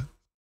grit.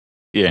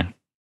 Yeah.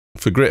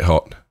 For grit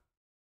hot.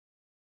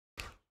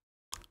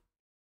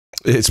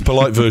 It's a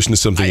polite version of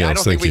something else. I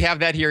don't think we have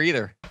that here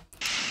either.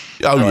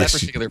 Oh,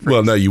 yes.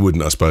 Well, no, you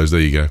wouldn't, I suppose.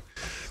 There you go.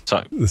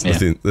 So,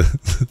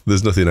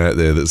 there's nothing out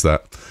there that's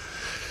that.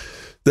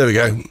 There we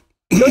go.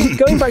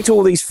 Going back to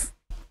all these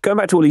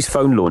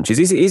phone launches,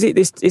 is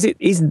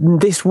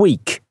this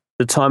week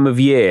the time of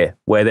year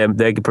where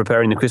they're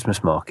preparing the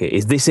Christmas market?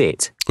 Is this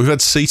it? We've had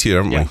CTIA,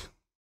 haven't we?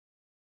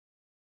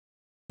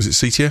 Was it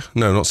CTIA?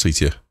 No, not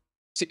CTIA.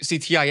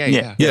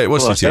 CTIA. Yeah, it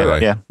was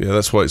CTIA. Yeah,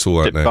 that's why it's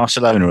all out now.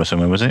 Barcelona or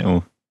somewhere, was it?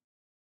 Or?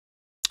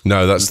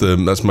 No, that's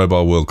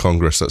Mobile World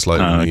Congress. That's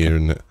later in the year,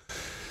 isn't it?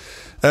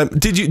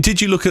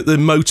 Did you look at the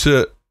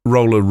Motorola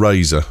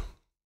Razr?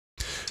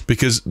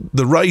 Because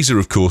the Razr,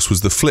 of course,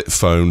 was the flip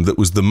phone that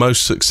was the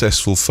most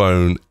successful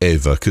phone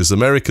ever. Because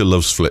America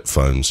loves flip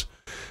phones.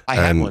 I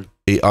had one.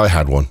 I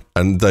had one,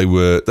 and they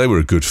were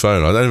a good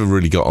phone. I never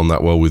really got on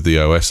that well with the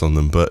OS on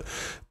them, but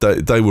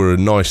they were a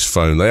nice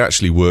phone. They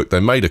actually worked.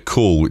 They made a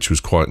call, which was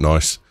quite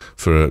nice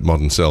for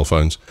modern cell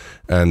phones.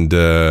 And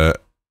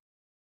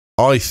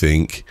I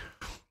think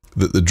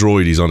that the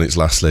Droid is on its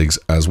last legs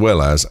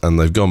and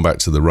they've gone back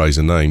to the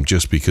Razr name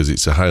just because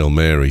it's a Hail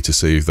Mary to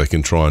see if they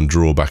can try and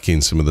draw back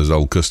in some of those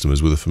old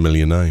customers with a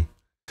familiar name.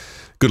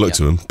 Good luck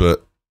to them,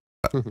 but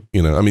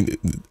I mean,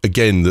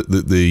 again,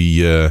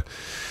 the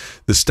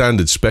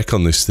standard spec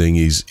on this thing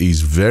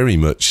is very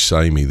much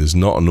samey. There's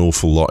not an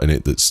awful lot in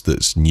it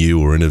that's new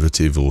or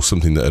innovative or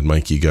something that'd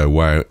make you go,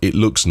 wow, it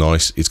looks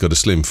nice. It's got a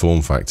slim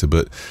form factor,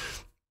 but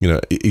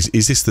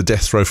is this the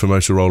death throw for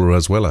Motorola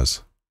as well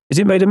as? Is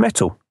it made of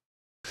metal?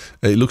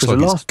 It looks like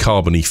it's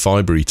carbony,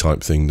 fibery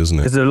type thing, doesn't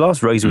it? Because the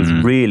last Razr was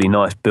really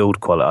nice build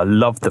quality. I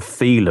loved the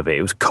feel of it.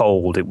 It was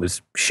cold, it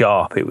was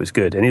sharp, it was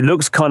good. And it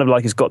looks kind of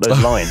like it's got those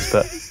lines,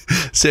 but...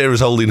 Sarah's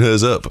holding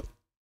hers up.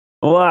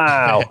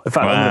 Wow. In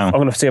fact, I'm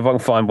going to see if I can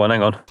find one.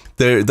 Hang on.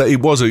 I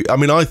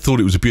thought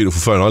it was a beautiful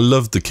phone. I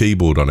loved the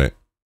keyboard on it.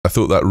 I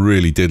thought that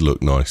really did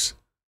look nice.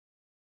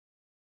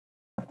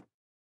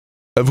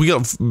 Have we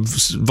got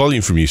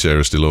volume from you,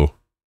 Sarah, still, or?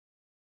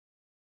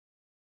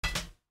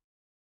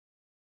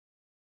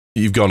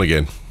 You've gone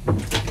again.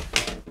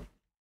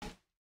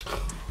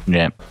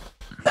 Yeah.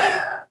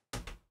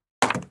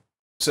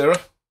 Sarah?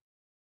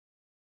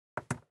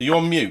 Are you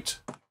on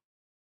mute?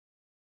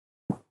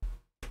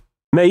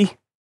 Me?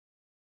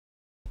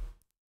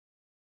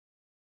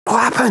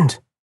 What happened?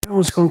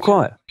 Everyone's gone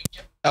quiet.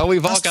 Oh,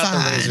 we've all got the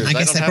lasers. I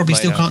guess they probably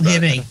still can't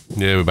hear me.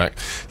 Yeah, we're back.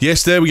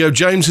 Yes, there we go.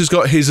 James has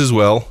got his as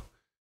well.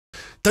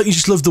 Don't you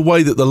just love the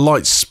way that the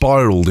light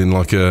spiraled in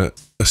like a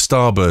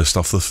starburst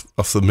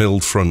off the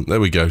milled front? There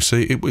we go.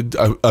 See, it would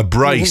a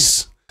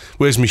brace.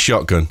 Where's my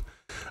shotgun?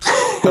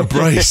 A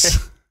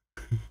brace.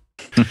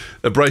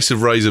 A brace of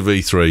Razr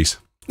V3s.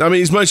 I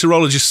mean, is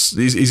Motorola just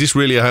is this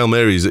really a Hail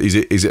Mary? Is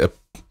it a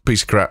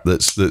piece of crap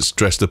that's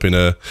dressed up in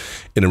a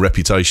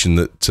reputation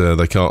that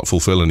they can't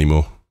fulfill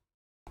anymore?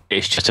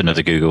 It's just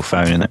another Google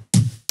phone, isn't it?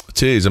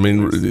 It is. I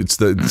mean, it's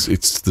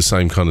the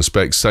same kind of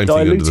specs, same thing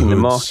under the hoods. The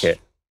market.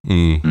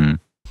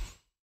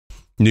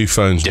 New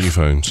phones.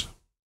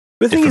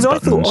 The thing is, I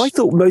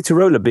thought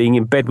Motorola being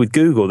in bed with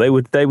Google, they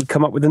would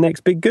come up with the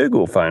next big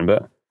Google phone,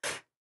 but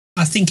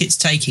I think it's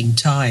taking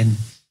time,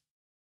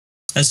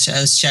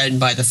 as shown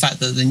by the fact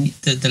that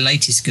the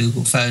latest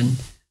Google phone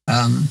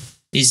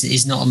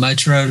is not a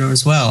Motorola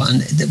as well,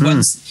 and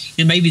once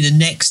maybe the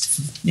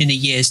next in a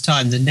year's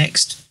time, the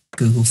next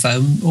Google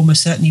phone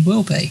almost certainly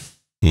will be.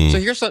 So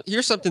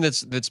here's something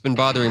that's been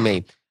bothering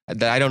me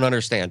that I don't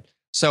understand.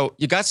 So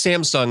you got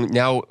Samsung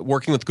now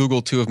working with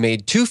Google to have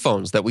made two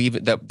phones that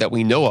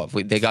we know of.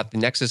 They got the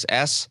Nexus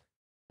S,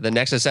 the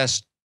Nexus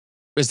S.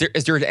 Is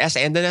there an S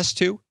and an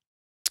S2?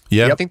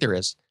 Yeah, I think there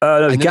is.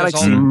 No,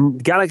 the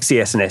Galaxy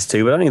S and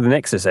S2, but I don't think the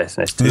Nexus S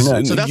and S2.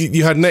 No. So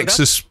you had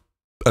Nexus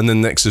and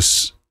then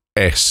Nexus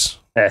S.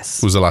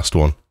 S was the last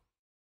one.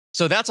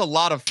 So that's a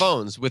lot of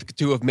phones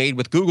to have made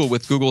with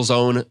Google's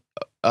own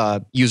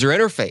user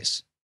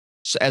interface,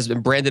 as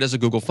been branded as a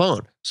Google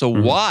phone. So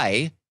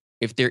why,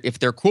 if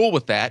they're cool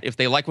with that, if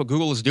they like what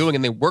Google is doing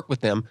and they work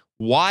with them,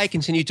 why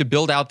continue to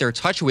build out their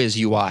TouchWiz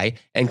UI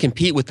and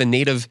compete with the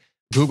native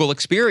Google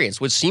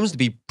experience, which seems to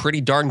be pretty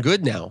darn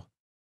good now?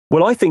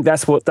 Well, I think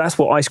that's what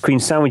Ice Cream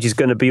Sandwich is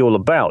going to be all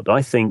about.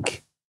 I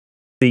think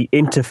the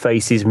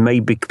interfaces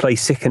maybe play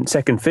second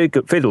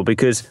fiddle,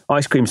 because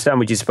Ice Cream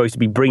Sandwich is supposed to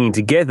be bringing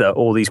together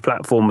all these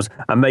platforms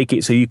and make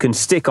it so you can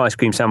stick Ice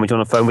Cream Sandwich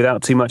on a phone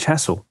without too much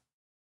hassle.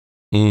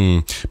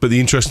 But the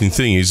interesting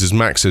thing is, as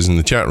Max says in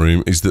the chat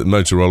room, is that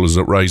Motorola's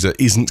Razr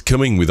isn't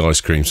coming with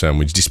Ice Cream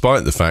Sandwich,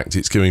 despite the fact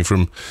it's coming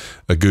from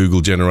a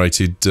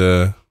Google-generated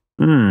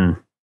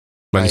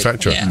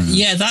manufacturer.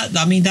 Yeah,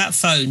 that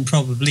phone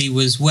probably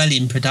was well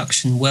in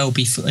production, well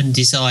before, and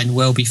designed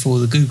well before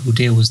the Google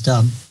deal was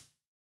done.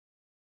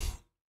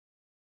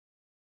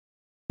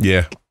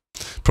 Yeah,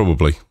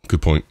 probably.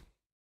 Good point.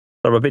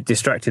 I'm a bit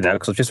distracted now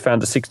because I've just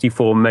found a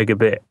 64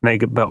 megabyte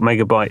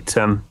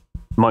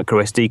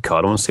micro SD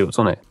card. I want to see what's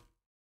on it.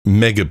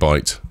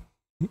 Megabyte.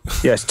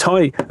 Yeah, it's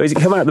tiny. Is it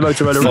come out of the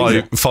Motorola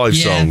Razr? Five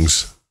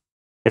songs.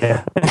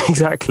 Yeah,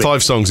 exactly.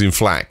 5 songs in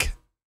FLAC.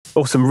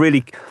 Awesome.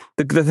 Really,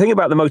 the thing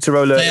about the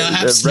Motorola they are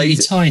absolutely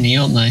tiny,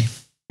 aren't they?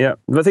 Yeah.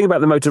 The thing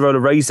about the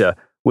Motorola Razr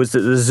was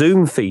that the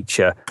zoom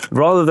feature,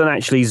 rather than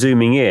actually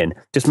zooming in,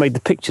 just made the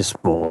picture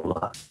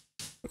smaller.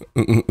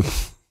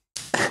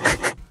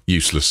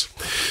 Useless.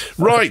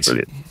 Right.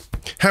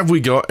 Have we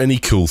got any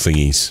cool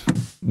thingies?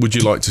 Would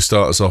you like to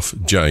start us off,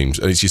 James?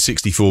 And it's your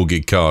 64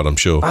 gig card, I'm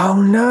sure.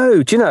 Oh,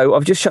 no. Do you know,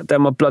 I've just shut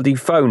down my bloody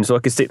phone so I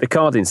can stick the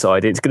card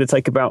inside. It's going to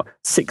take about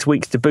 6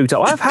 weeks to boot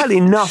up. I've had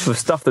enough of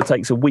stuff that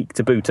takes a week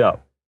to boot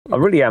up. I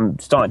really am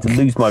starting to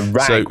lose my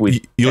rag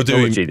with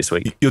technology this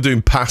week. You're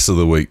doing pass of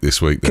the week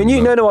this week. Then, Can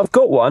you? No, I've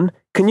got one.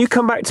 Can you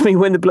come back to me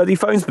when the bloody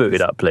phone's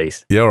booted up,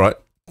 please? Yeah, all right.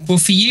 Well,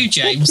 for you,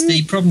 James,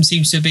 the problem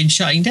seems to have been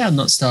shutting down,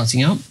 not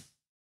starting up.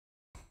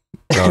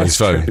 Oh, his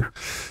phone.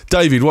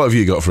 David, what have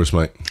you got for us,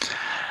 mate?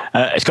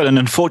 It's got an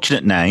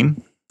unfortunate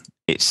name.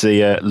 It's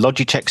the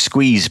Logitech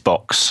Squeeze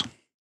Box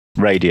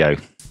Radio.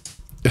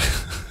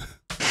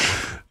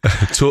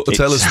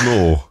 Tell us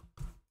more.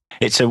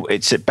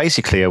 It's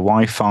basically a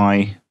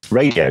Wi-Fi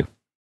radio.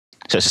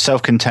 So it's a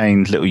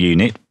self-contained little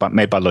unit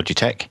made by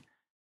Logitech.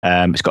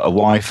 It's got a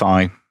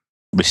Wi-Fi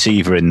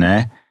receiver in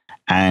there,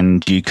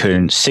 and you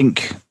can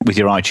sync with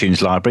your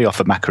iTunes library off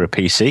a Mac or a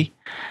PC.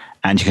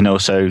 And you can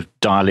also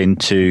dial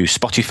into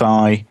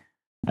Spotify,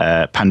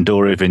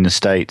 Pandora in the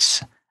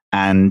States,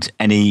 and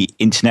any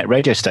internet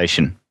radio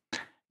station.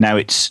 Now,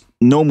 its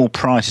normal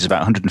price is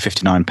about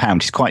 £159.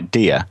 It's quite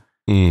dear,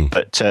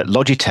 but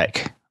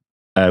Logitech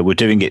were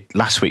doing it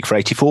last week for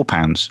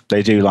 £84.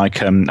 They do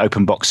like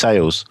open box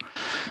sales.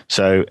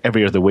 So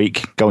every other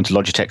week, go onto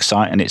Logitech's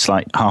site, and it's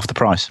like half the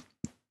price.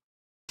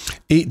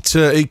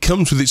 It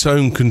comes with its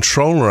own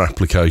controller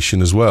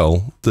application as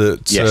well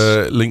that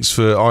links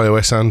for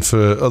iOS and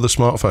for other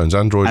smartphones.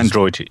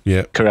 Android.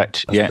 Yeah,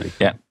 correct. Yeah.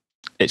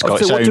 It's got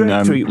its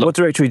own. What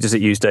directory does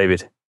it use,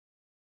 David?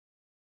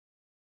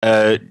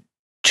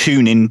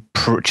 TuneIn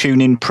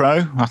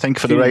Pro, I think,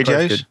 for the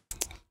radios.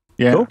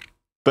 Yeah, cool.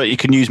 But you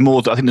can use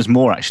more. I think there's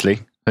more actually.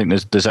 I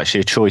think there's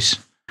actually a choice.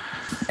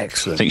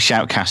 Excellent. I think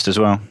Shoutcast as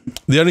well.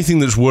 The only thing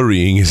that's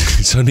worrying is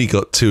it's only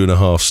got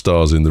 2.5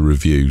 stars in the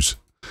reviews.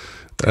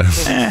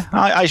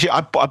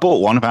 I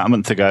bought one about a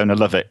month ago and I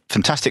love it.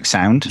 Fantastic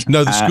sound.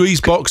 No, the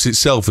Squeeze Box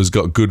itself has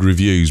got good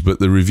reviews, but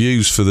the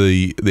reviews for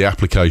the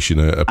application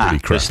are pretty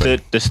crappy.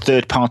 There's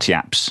third-party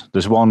apps.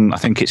 There's one, I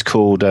think it's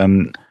called,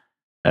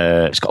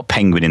 it's got a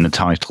penguin in the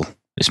title.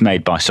 It's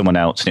made by someone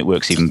else and it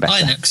works even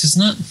better. Linux,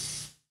 isn't it?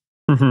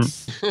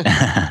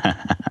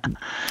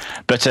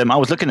 But I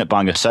was looking at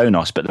buying a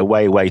Sonos, but they're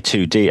way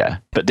too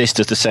dear. But this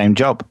does the same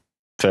job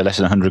for less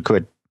than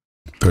 £100.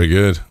 Very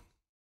good.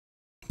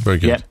 Very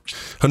good. Yep.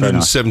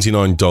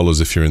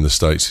 $179 if you're in the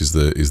States is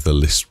the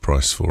list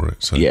price for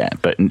it. So. Yeah,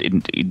 but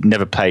you'd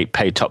never pay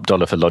top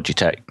dollar for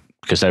Logitech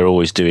because they're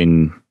always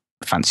doing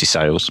fancy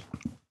sales.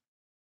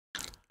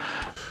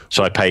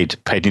 So I paid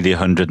nearly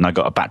 100 and I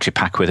got a battery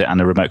pack with it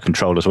and a remote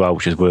control as well,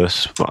 which is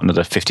worth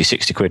another 50,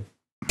 60 quid.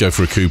 Go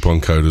for a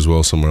coupon code as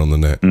well somewhere on the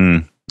net.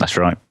 That's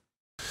right.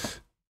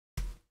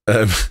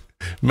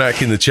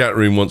 Mac in the chat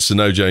room wants to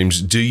know,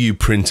 James, do you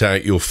print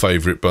out your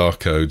favourite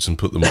barcodes and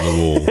put them on the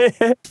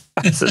wall?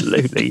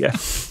 Absolutely, yeah.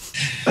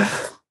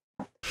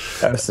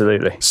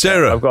 Absolutely.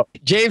 Sarah. I've got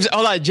James.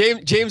 Hold on.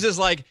 James is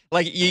like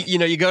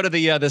you go to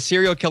the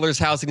serial killer's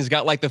house and he's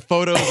got like the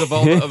photos of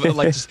all of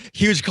like just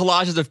huge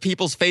collages of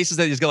people's faces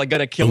that he's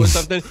gonna kill or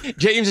something.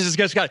 James is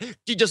just got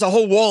just a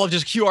whole wall of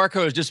just QR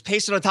codes just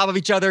pasted on top of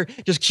each other,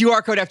 just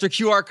QR code after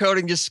QR code,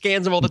 and just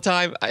scans them all the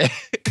time. What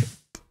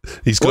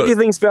do you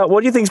think's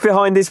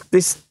behind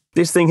this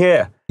thing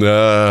here?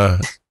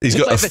 He's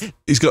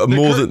got a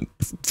more than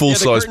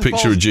full-size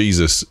picture of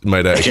Jesus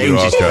made out of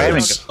QR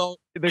codes.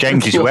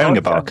 James is wearing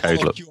a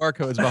barcode. Look. QR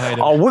codes behind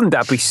him. Oh, wouldn't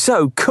that be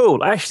so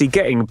cool? Actually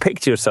getting a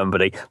picture of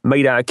somebody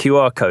made out of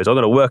QR codes. I'm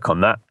going to work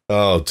on that.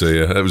 Oh,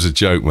 dear. That was a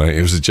joke, mate.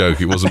 It was a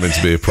joke. It wasn't meant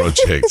to be a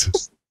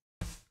project.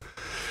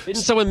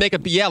 Didn't someone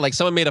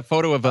someone made a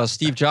photo of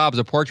Steve Jobs,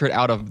 a portrait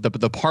out of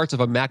the parts of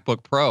a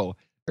MacBook Pro?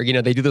 Or,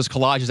 they do those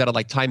collages out of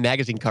like Time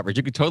magazine covers.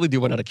 You could totally do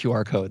one out of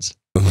QR codes.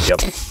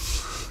 Yep.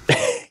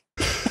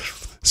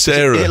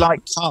 Sarah. Is it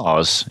like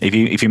cars?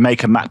 If you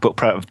make a MacBook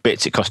Pro out of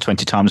bits, it costs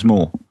 20 times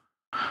more.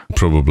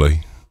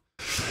 Probably.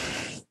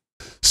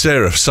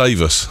 Sarah, save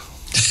us.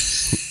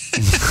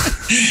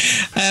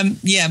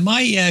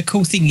 My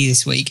cool thingy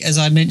this week, as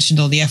I mentioned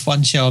on the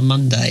F1 show on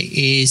Monday,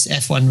 is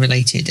F1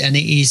 related, and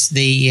it is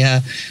the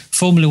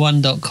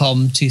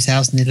Formula1.com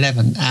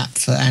 2011 app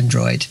for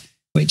Android,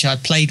 which I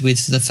played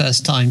with for the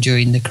first time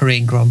during the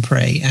Korean Grand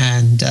Prix,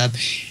 and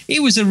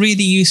it was a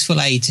really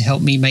useful aid to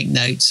help me make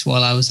notes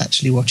while I was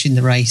actually watching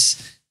the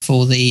race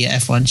for the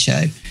F1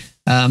 show.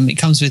 It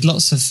comes with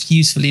lots of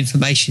useful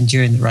information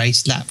during the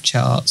race, lap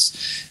charts,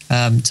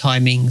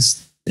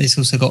 timings. It's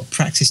also got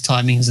practice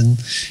timings and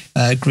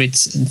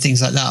grids and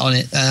things like that on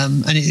it.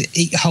 And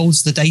it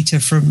holds the data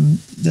from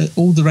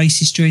all the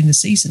races during the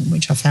season,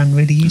 which I found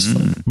really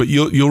useful. But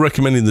you're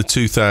recommending the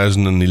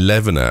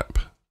 2011 app?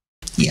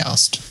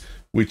 Yes.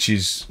 Which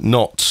is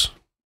not...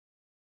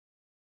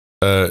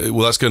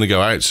 that's going to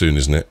go out soon,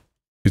 isn't it?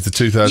 Is the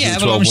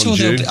 2012 one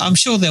due? I'm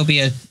sure there'll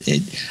be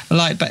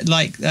like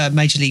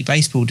Major League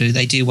Baseball do.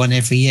 They do one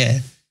every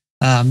year.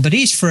 But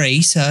it's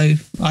free, so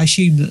I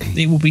assume that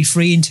it will be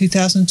free in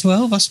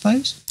 2012, I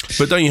suppose.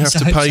 But don't you have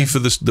to pay for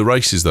the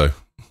races, though?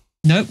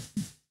 Nope.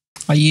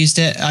 I used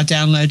it. I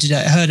downloaded it.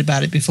 I heard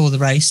about it before the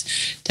race,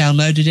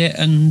 downloaded it,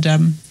 and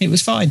it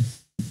was fine.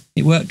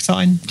 It worked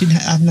fine. I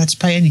haven't had to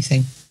pay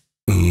anything.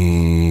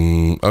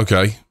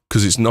 Okay,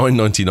 because it's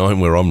 $9.99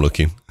 where I'm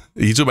looking.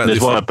 Are you talking about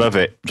There's one above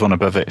it. There's one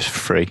above it. It's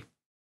free.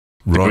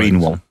 The green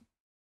one.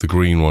 The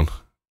green one.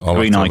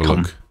 Green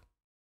icon.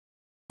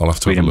 I'll have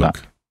to have a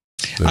look.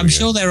 I'm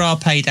sure there are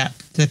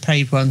the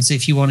paid ones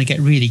if you want to get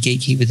really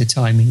geeky with the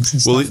timings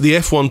and stuff. Well, the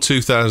F1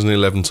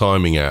 2011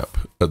 timing app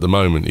at the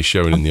moment is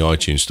showing in the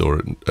iTunes store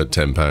at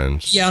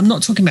 £10. Yeah, I'm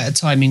not talking about a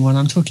timing one.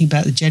 I'm talking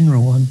about the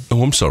general one.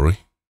 Oh, I'm sorry.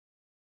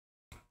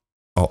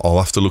 I'll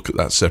have to look at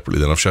that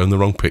separately then. I've shown the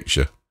wrong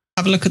picture.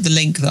 Have a look at the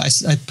link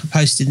that I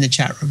posted in the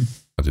chat room.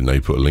 I didn't know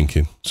you put a link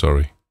in.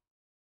 Sorry.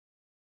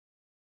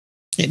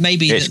 It may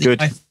be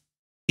that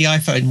the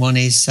iPhone one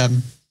is...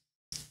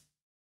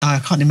 I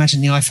can't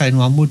imagine the iPhone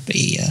one would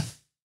be...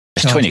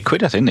 it's 20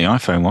 quid, I think, the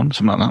iPhone one,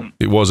 something like that.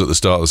 It was at the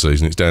start of the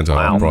season. It's down to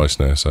half price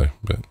now. So,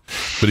 but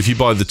if you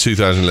buy the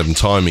 2011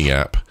 timing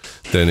app,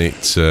 then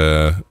it's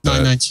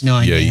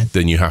 $9.99. Yeah,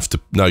 then you have to.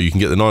 No, you can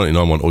get the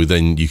 $9.99 one, or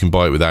then you can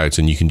buy it without,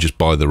 and you can just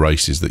buy the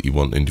races that you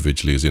want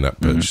individually as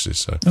in-app purchases.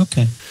 So,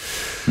 okay.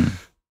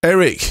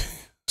 Eric,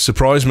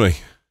 surprise me.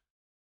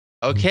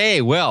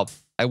 Okay, well,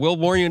 I will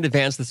warn you in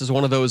advance. This is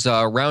one of those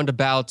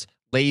roundabout,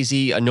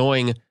 lazy,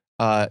 annoying.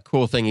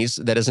 Cool thingies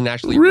that isn't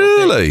actually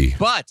really. Real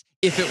but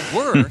if it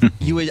were,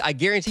 I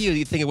guarantee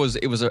you'd think it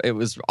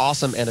was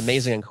awesome and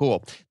amazing and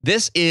cool.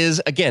 This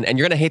is again, and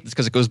you're gonna hate this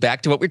because it goes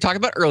back to what we were talking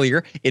about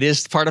earlier. It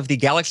is part of the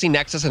Galaxy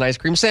Nexus and ice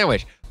cream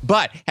sandwich.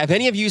 But have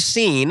any of you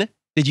seen?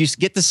 Did you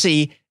get to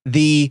see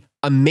the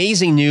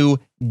amazing new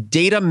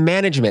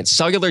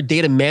cellular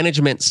data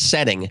management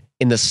setting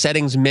in the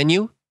settings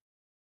menu?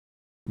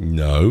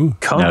 No,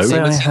 can't say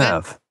I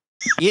have.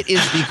 It is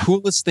the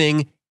coolest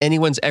thing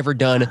anyone's ever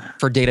done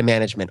for data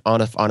management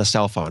on a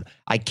cell phone.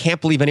 I can't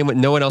believe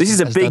no one else. This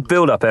is a big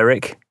build-up,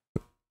 Eric.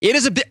 It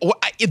is a bit.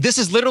 This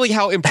is literally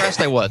how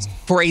impressed I was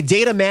for a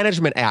data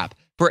management app.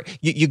 For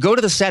you go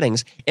to the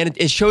settings and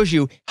it shows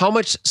you how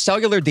much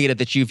cellular data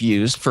that you've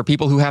used for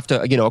people who have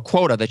to, a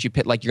quota that you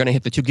hit, like you're going to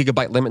hit the 2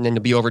 gigabyte limit and then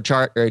to be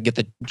overcharged or get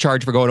the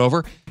charge for going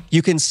over.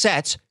 You can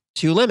set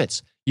 2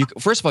 limits.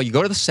 First of all, you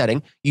go to the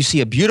setting, you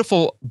see a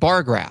beautiful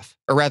bar graph,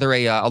 or rather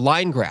a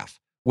line graph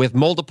with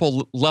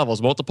multiple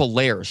levels, multiple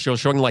layers,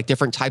 showing like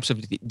different types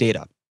of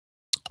data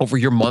over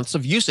your months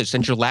of usage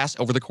since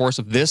over the course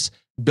of this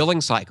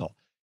billing cycle.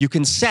 You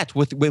can set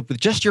with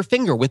just your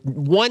finger, with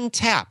one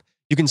tap,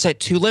 you can set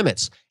 2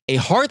 limits. A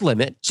hard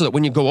limit, so that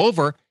when you go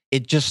over,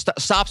 it just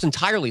stops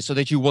entirely so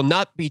that you will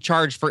not be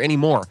charged for any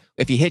more.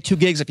 If you hit 2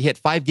 gigs, if you hit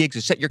 5 gigs,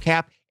 you set your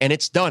cap and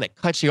it's done. It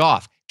cuts you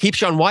off.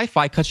 Keeps you on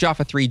Wi-Fi, cuts you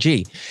off at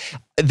 3G.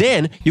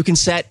 Then you can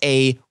set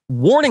a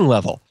warning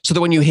level so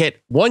that when you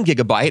hit 1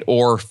 gigabyte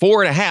or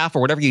 4.5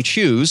 or whatever you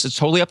choose, it's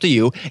totally up to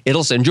you.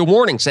 It'll send you a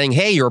warning saying,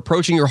 hey, you're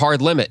approaching your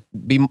hard limit.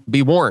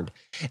 Be warned.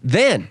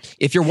 Then,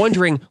 if you're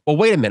wondering, well,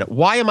 wait a minute,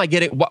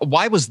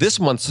 why was this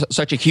month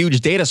such a huge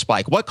data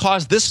spike? What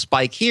caused this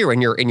spike here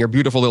in your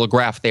beautiful little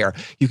graph there?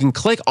 You can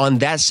click on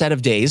that set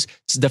of days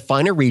to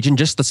define a region,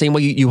 just the same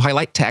way you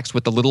highlight text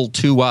with the little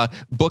two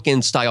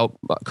bookend style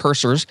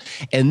cursors.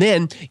 And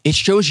then it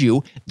shows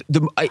you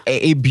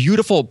a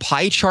beautiful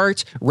pie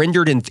chart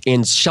rendered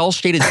in cell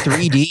shaded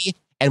 3D.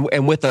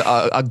 And with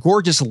a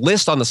gorgeous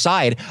list on the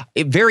side,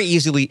 very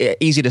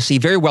easy to see,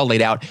 very well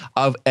laid out,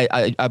 of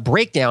a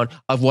breakdown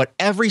of what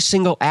every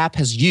single app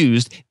has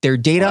used, their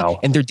data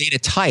and their data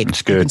type.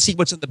 You can see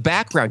what's in the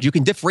background. You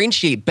can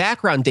differentiate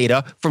background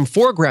data from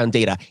foreground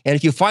data. And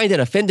if you find an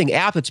offending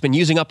app that's been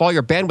using up all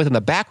your bandwidth in the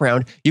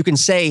background, you can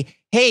say,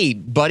 hey,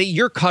 buddy,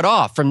 you're cut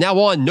off. From now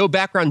on, no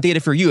background data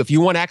for you. If you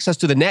want access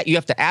to the net, you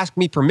have to ask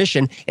me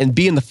permission and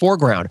be in the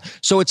foreground.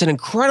 So it's an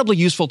incredibly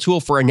useful tool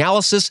for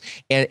analysis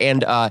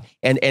and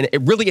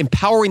it really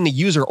empowering the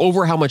user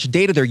over how much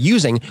data they're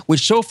using,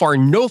 which so far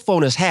no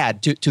phone has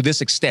had to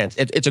this extent.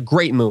 It's a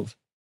great move.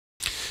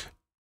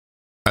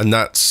 And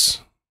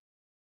that's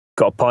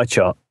got a pie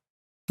chart.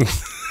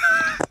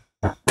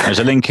 There's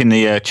a link in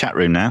the chat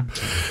room now.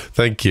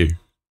 Thank you.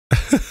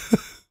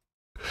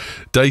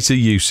 Data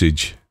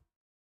usage.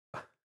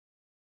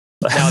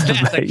 Now that's a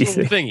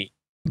cool thingy.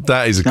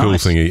 That is a cool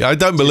thingy. I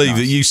don't believe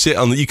that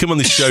you come on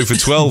this show for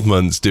 12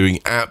 months doing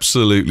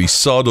absolutely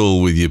sod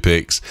all with your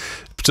picks,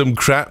 some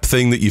crap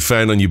thing that you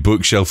found on your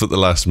bookshelf at the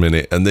last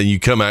minute, and then you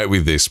come out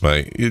with this,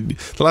 mate. The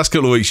last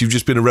couple of weeks, you've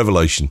just been a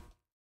revelation.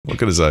 What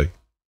can I say?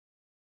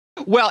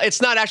 Well,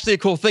 it's not actually a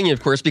cool thing,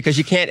 of course, because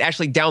you can't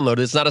actually download it.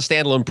 It's not a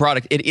standalone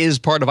product. It is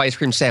part of Ice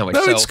Cream Sandwich.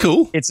 No, it's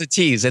cool. It's a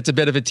tease. It's a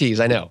bit of a tease,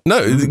 I know.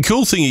 No, the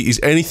cool thing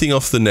is anything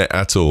off the net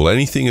at all,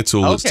 anything at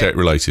all that's tech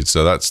related.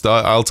 So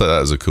I'll take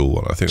that as a cool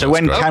one. I think. So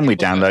when can we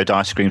download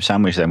Ice Cream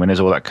Sandwich then? When does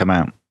all that come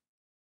out?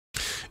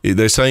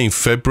 They're saying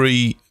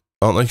February,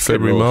 aren't they?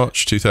 February,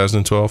 March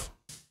 2012.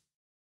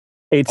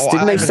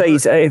 Didn't they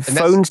say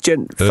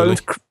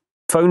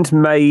phones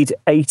made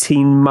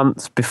 18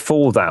 months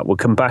before that were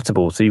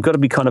compatible, so you've got to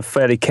be kind of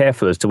fairly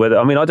careful as to whether.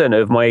 I mean, I don't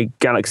know if my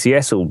Galaxy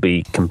S will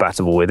be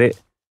compatible with it.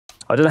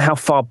 I don't know how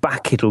far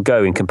back it'll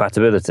go in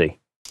compatibility.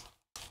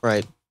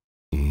 Right.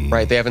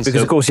 They haven't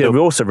because of course we're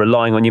also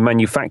relying on your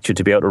manufacturer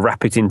to be able to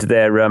wrap it into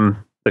their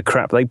the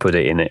crap they put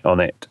on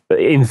it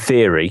in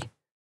theory.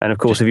 And of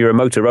course, if you're a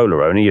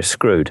Motorola owner, you're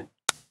screwed.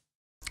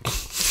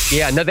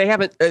 Yeah, no, they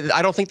haven't.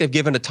 I don't think they've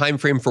given a time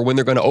frame for when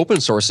they're going to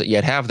open source it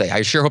yet, have they?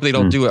 I sure hope they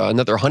don't do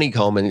another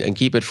honeycomb and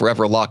keep it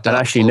forever locked up.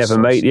 And actually never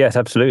made. Yes,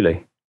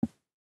 absolutely.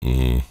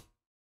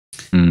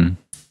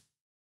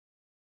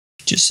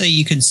 Just so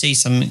you can see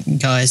something,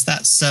 guys,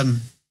 that's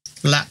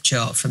lap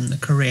chart from the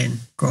Korean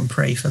Grand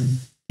Prix from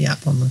the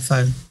app on the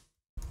phone.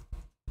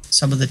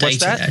 Some of the data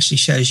that actually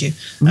shows you.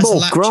 That's more a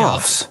lap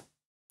graphs chart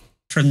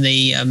from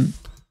the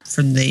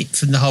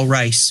whole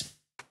race.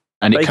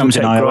 And it comes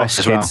in iOS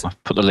as well.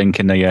 I've put the link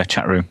in the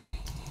chat room.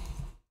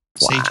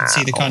 So you can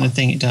see the kind of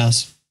thing it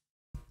does.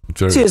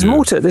 There's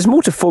more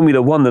to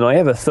Formula One than I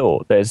ever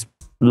thought. There's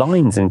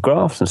lines and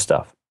graphs and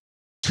stuff.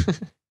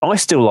 I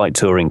still like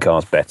touring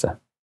cars better.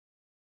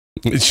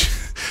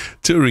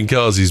 Touring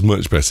cars is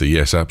much better.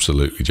 Yes,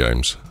 absolutely,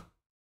 James.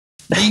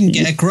 You can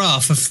get a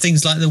graph of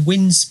things like the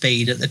wind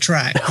speed at the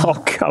track.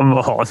 Oh, come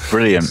on.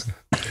 Brilliant.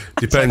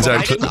 Depends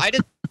how...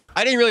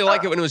 I didn't really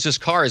like it when it was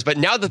just cars, but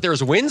now that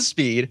there's wind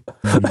speed...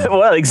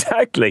 Well,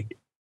 exactly.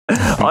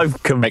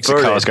 I've converted. Makes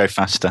the cars go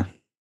faster.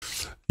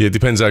 Yeah, it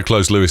depends how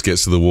close Lewis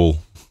gets to the wall.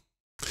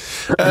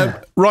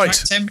 Right.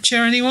 Track temperature,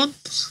 anyone?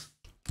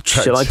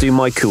 Shall I do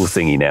my cool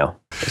thingy now?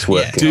 It's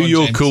working. Yeah, do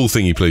your cool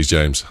thingy, please,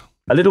 James.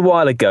 A little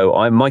while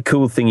ago, my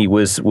cool thingy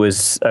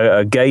was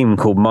a game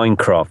called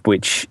Minecraft,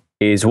 which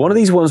is one of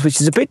these ones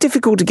which is a bit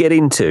difficult to get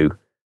into,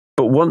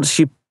 but once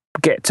you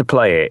get to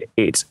play it,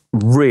 it's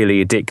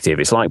really addictive.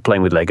 It's like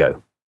playing with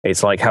Lego.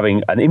 It's like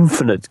having an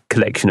infinite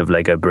collection of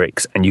Lego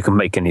bricks and you can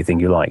make anything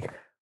you like.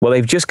 Well,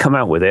 they've just come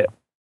out with it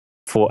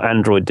for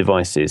Android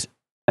devices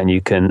and you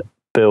can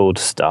build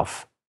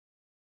stuff.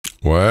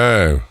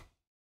 Wow.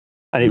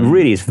 And it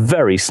really is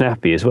very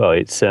snappy as well.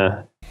 It's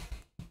the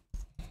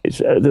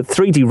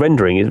 3D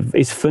rendering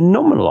is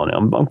phenomenal on it.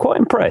 I'm quite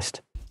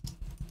impressed.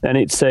 And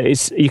it's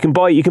you can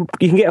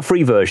get a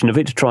free version of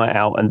it to try it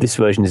out, and this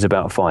version is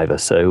about $5.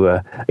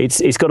 So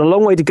it's got a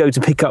long way to go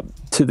to pick up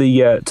to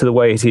the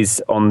way it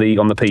is on the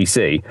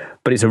PC,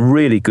 but it's a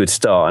really good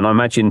start. And I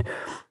imagine,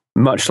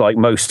 much like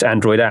most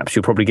Android apps,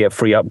 you'll probably get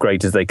free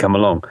upgrades as they come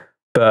along.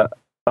 But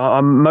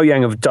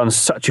Mojang have done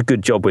such a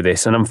good job with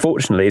this, and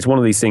unfortunately, it's one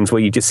of these things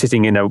where you're just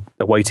sitting in a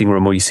waiting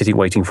room, or you're sitting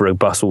waiting for a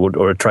bus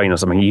or a train or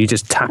something. And you're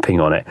just tapping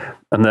on it,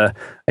 and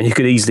you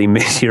could easily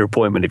miss your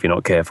appointment if you're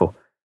not careful.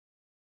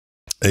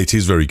 It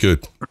is very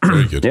good.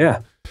 Very good.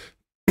 Yeah.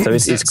 So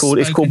it's called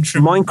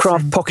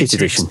Minecraft Pocket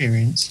Edition.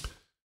 Experience?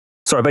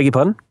 Sorry, I beg your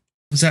pardon?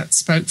 Was that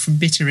spoke from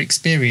bitter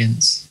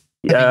experience?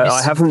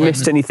 I haven't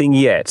missed anything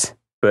yet,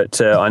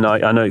 but I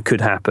know it could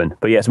happen.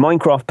 But yes,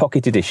 Minecraft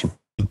Pocket Edition.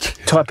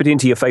 Type it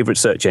into your favourite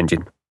search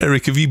engine.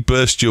 Erik, have you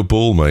burst your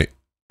ball, mate?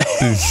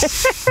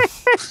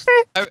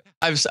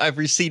 I've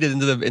receded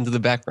into the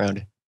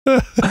background.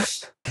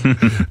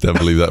 Don't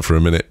believe that for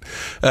a minute.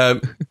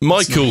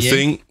 My cool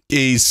thing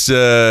is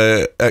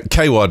at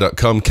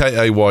kywa.com,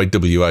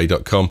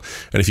 KAYWA.com.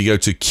 And if you go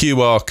to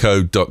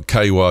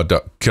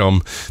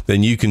qrcode.kywa.com,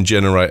 then you can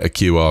generate a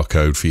QR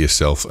code for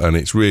yourself. And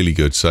it's really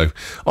good. So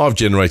I've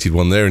generated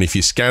one there. And if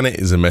you scan it,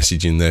 there's a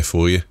message in there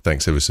for you.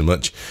 Thanks ever so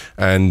much.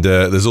 And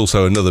there's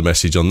also another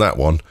message on that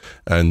one.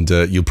 And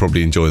you'll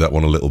probably enjoy that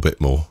one a little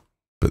bit more.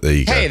 But there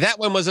you go. Hey, that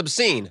one was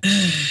obscene.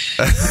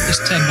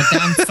 Just turn my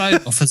damn phone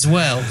off as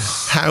well.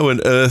 How on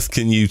earth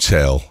can you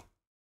tell?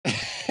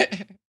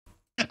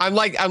 I'm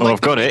like I've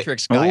got the it.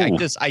 Matrix guy. Ooh.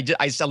 I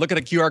look at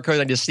a QR code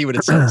and I just see what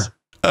it says.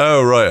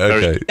 Oh, right.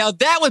 Okay. Now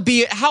that would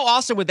be, how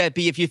awesome would that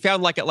be if you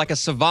found like a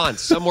savant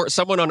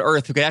someone on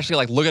Earth who could actually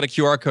like look at a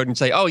QR code and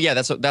say, oh yeah,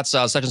 that's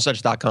such and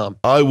such.com.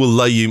 I will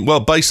lay you, well,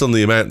 based on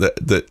the amount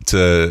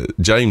that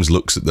James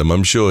looks at them,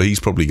 I'm sure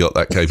he's probably got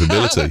that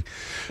capability.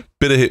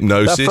 Bit of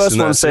hypnosis. That first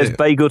and one says,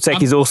 Bagel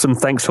Tech is awesome,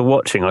 thanks for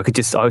watching. It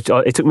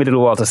took me a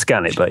little while to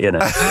scan it, but you know.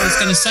 I was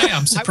going to say,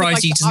 I'm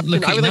surprised he doesn't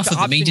look at enough of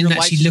them. He didn't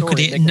actually look at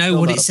it and know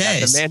what it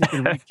says. The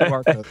man who can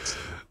read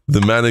QR codes.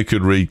 The man who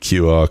could read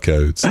QR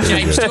codes.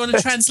 James, do you want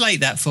to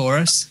translate that for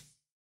us?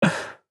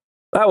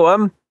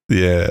 Oh,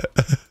 yeah.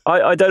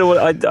 I don't know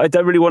what I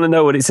don't really want to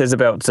know what it says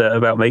about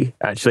me.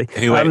 Actually,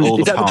 Who ate all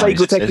is the that the pies,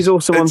 Bagel it Tech says? is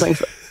awesome one?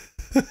 Thanks.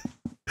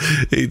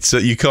 It's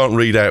you can't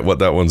read out what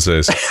that one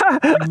says.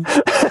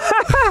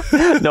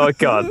 No, I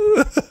can't.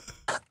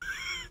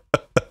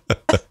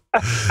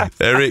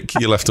 Eric,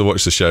 you'll have to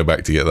watch the show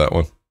back to get that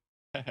one.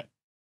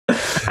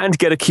 And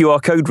get a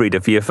QR code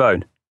reader for your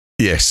phone.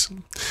 Yes.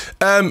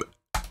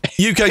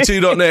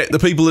 UK2.net, the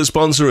people that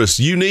sponsor us.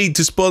 You need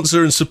to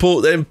sponsor and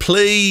support them,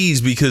 please,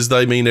 because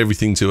they mean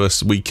everything to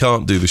us. We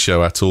can't do the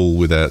show at all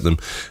without them.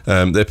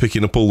 They're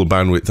picking up all the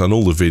bandwidth on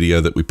all the video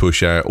that we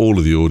push out, all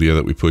of the audio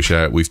that we push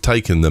out. We've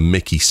taken the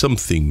mickey,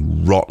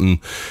 something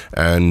rotten,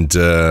 and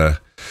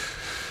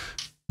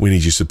we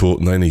need your support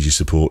and they need your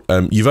support.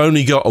 You've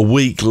only got a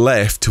week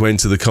left to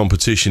enter the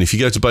competition. If you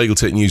go to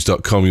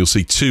bageltechnews.com, you'll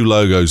see two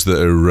logos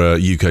that are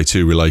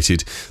UK2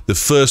 related. The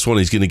first one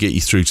is going to get you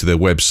through to their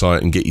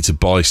website and get you to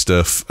buy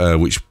stuff,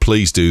 which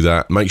please do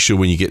that. Make sure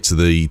when you get to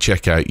the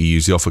checkout, you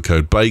use the offer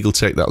code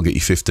BagelTech. That'll get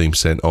you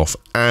 15% off.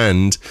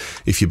 And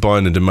if you're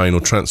buying a domain or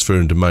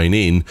transferring a domain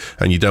in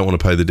and you don't want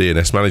to pay the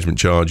DNS management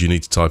charge, you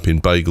need to type in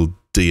Bagel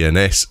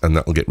DNS and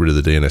that'll get rid of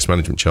the DNS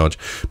management charge.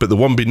 But the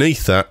one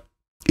beneath that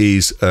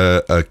is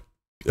a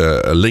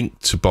link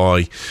to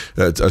buy,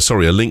 a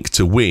link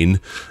to win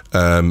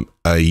a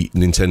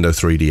Nintendo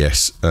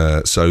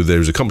 3DS. So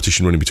there's a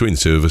competition running between the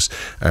two of us,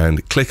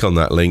 and click on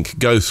that link,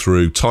 go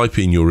through, type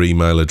in your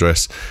email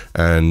address,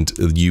 and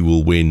you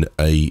will win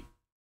a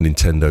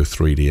Nintendo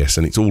 3DS,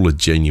 and it's all a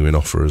genuine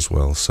offer as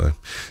well. So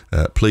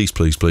please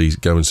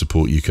go and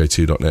support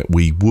UK2.net.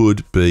 We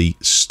would be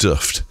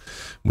stuffed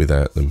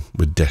without them.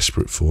 We're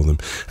desperate for them.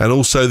 And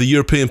also the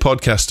European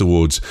Podcast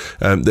Awards.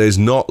 There's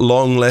not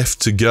long left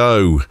to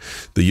go.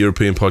 The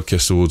European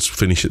Podcast Awards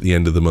finish at the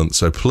end of the month.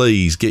 So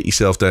please get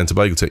yourself down to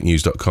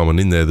bageltechnews.com, and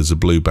in there's a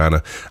blue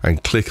banner,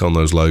 and click on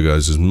those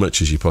logos as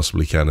much as you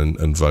possibly can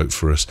and vote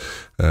for us,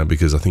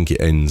 because I think it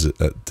ends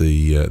at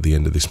the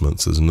end of this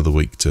month. So there's another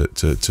week to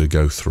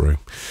go through.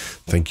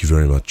 Thank you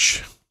very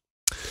much.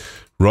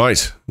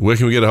 Right, where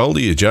can we get a hold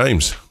of you,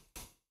 James?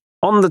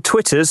 On the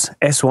Twitters,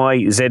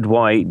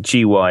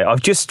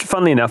 SYZYGY.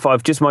 Funnily enough,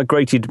 I've just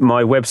migrated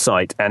my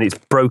website and it's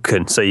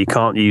broken, so you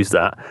can't use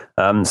that.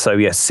 So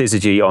yes,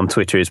 Syzygy on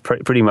Twitter is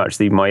pretty much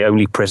my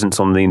only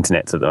presence on the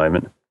internet at the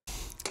moment.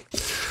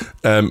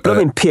 But I'm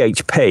in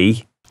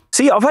PHP.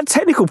 See, I've had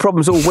technical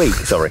problems all week.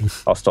 Sorry,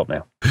 I'll stop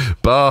now.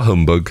 Bar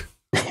humbug.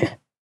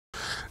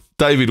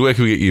 David, where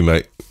can we get you,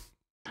 mate?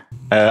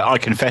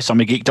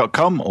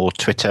 iconfessimgeek.com or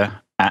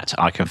Twitter at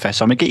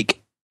iconfessimgeek.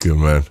 Good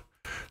man.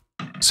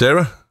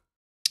 Sarah?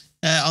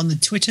 On the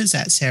Twitters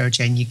at Sarah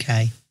Jane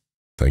UK.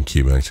 Thank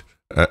you, mate.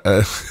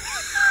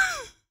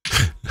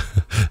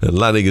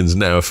 Lanigan's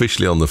now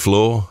officially on the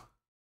floor.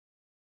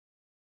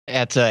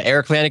 At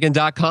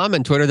eriklanigan.com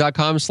and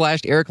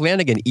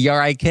twitter.com/eriklanigan,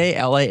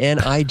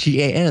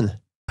 ERIKLANIGAN.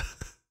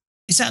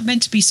 Is that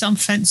meant to be some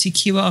fancy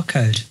QR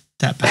code?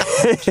 That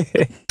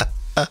bad?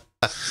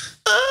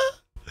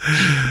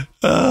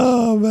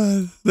 Oh,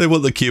 man. They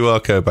want the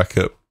QR code back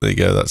up. There you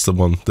go. That's the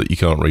one that you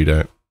can't read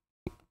out.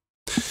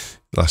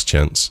 Last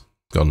chance.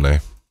 Gone now.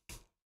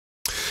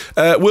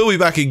 We'll be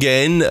back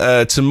again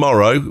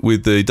tomorrow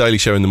with the Daily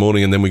Show in the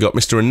morning, and then we got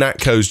Mr.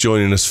 Anatko's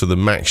joining us for the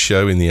Mac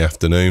Show in the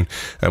afternoon,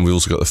 and we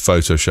also got the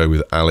photo show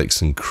with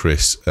Alex and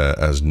Chris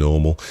as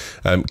normal.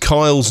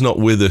 Kyle's not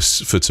with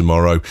us for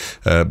tomorrow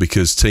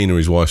because Tina,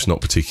 his wife's,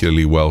 not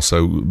particularly well,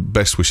 so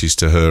best wishes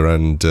to her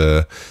and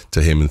to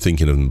him, and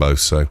thinking of them both.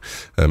 So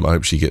I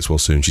hope she gets well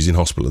soon. She's in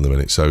hospital in the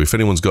minute, so if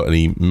anyone's got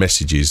any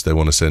messages they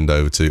want to send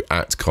over to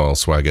at Kyle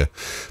Swagger,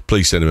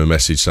 please send him a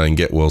message saying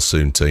get well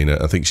soon, Tina.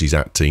 I think she's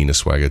at Tina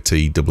Swagger,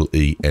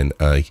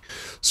 TEENA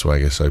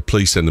Swagger. So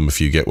please send them a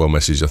few get well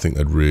messages. I think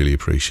they'd really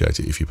appreciate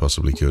it if you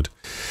possibly could.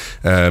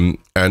 And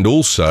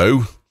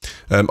also,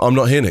 I'm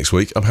not here next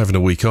week. I'm having a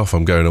week off.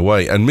 I'm going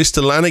away. And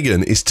Mr.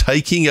 Lanigan is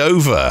taking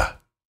over.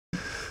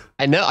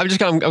 I know. I'm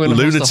going to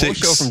host the whole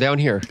show from down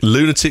here.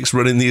 Lunatics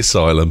running the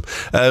asylum.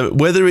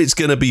 Whether it's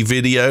going to be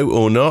video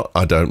or not,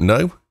 I don't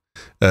know.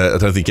 I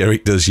don't think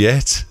Erik does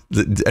yet.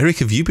 Erik,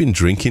 have you been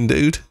drinking,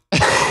 dude?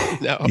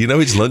 No. You know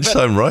it's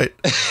lunchtime, right?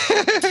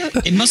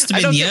 It must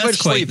have been the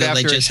earthquake that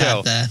they just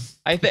had there.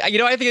 I think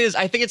it is.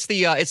 I think it's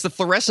the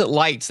fluorescent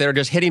lights that are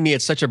just hitting me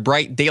at such a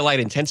bright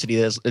daylight intensity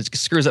that it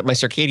screws up my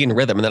circadian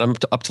rhythm, and then I'm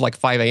up to like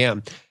 5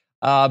 a.m.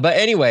 But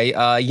anyway,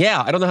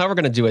 yeah, I don't know how we're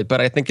going to do it,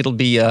 but I think it'll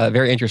be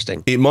very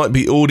interesting. It might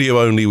be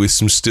audio only with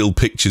some still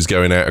pictures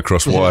going out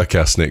across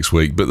Wirecast next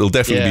week, but there'll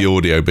definitely be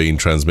audio being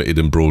transmitted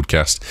and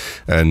broadcast,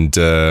 and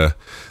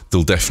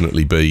there'll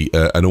definitely be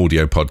an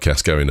audio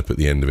podcast going up at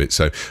the end of it.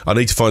 So I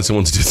need to find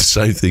someone to do the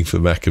same thing for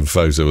Mac and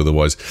Fozo,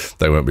 otherwise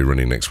they won't be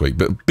running next week.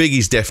 But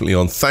Biggie's definitely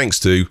on,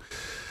 thanks to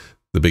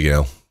the Big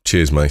L.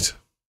 Cheers, mate.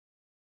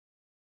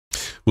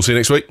 We'll see you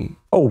next week.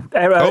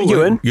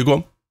 Ewan, you go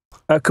on.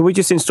 Can we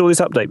just install this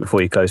update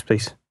before you close,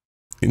 please?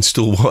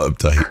 Install what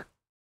update?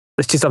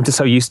 I'm just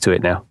so used to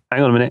it now.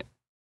 Hang on a minute.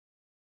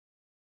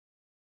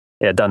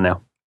 Yeah, done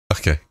now.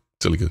 Okay,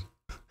 totally good.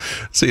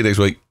 See you next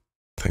week.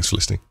 Thanks for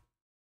listening.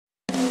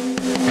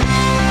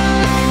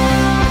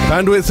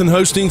 Bandwidth and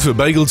hosting for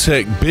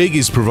BagelTech Big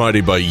is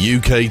provided by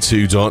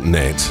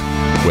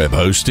UK2.net. Web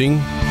hosting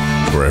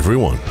for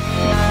everyone.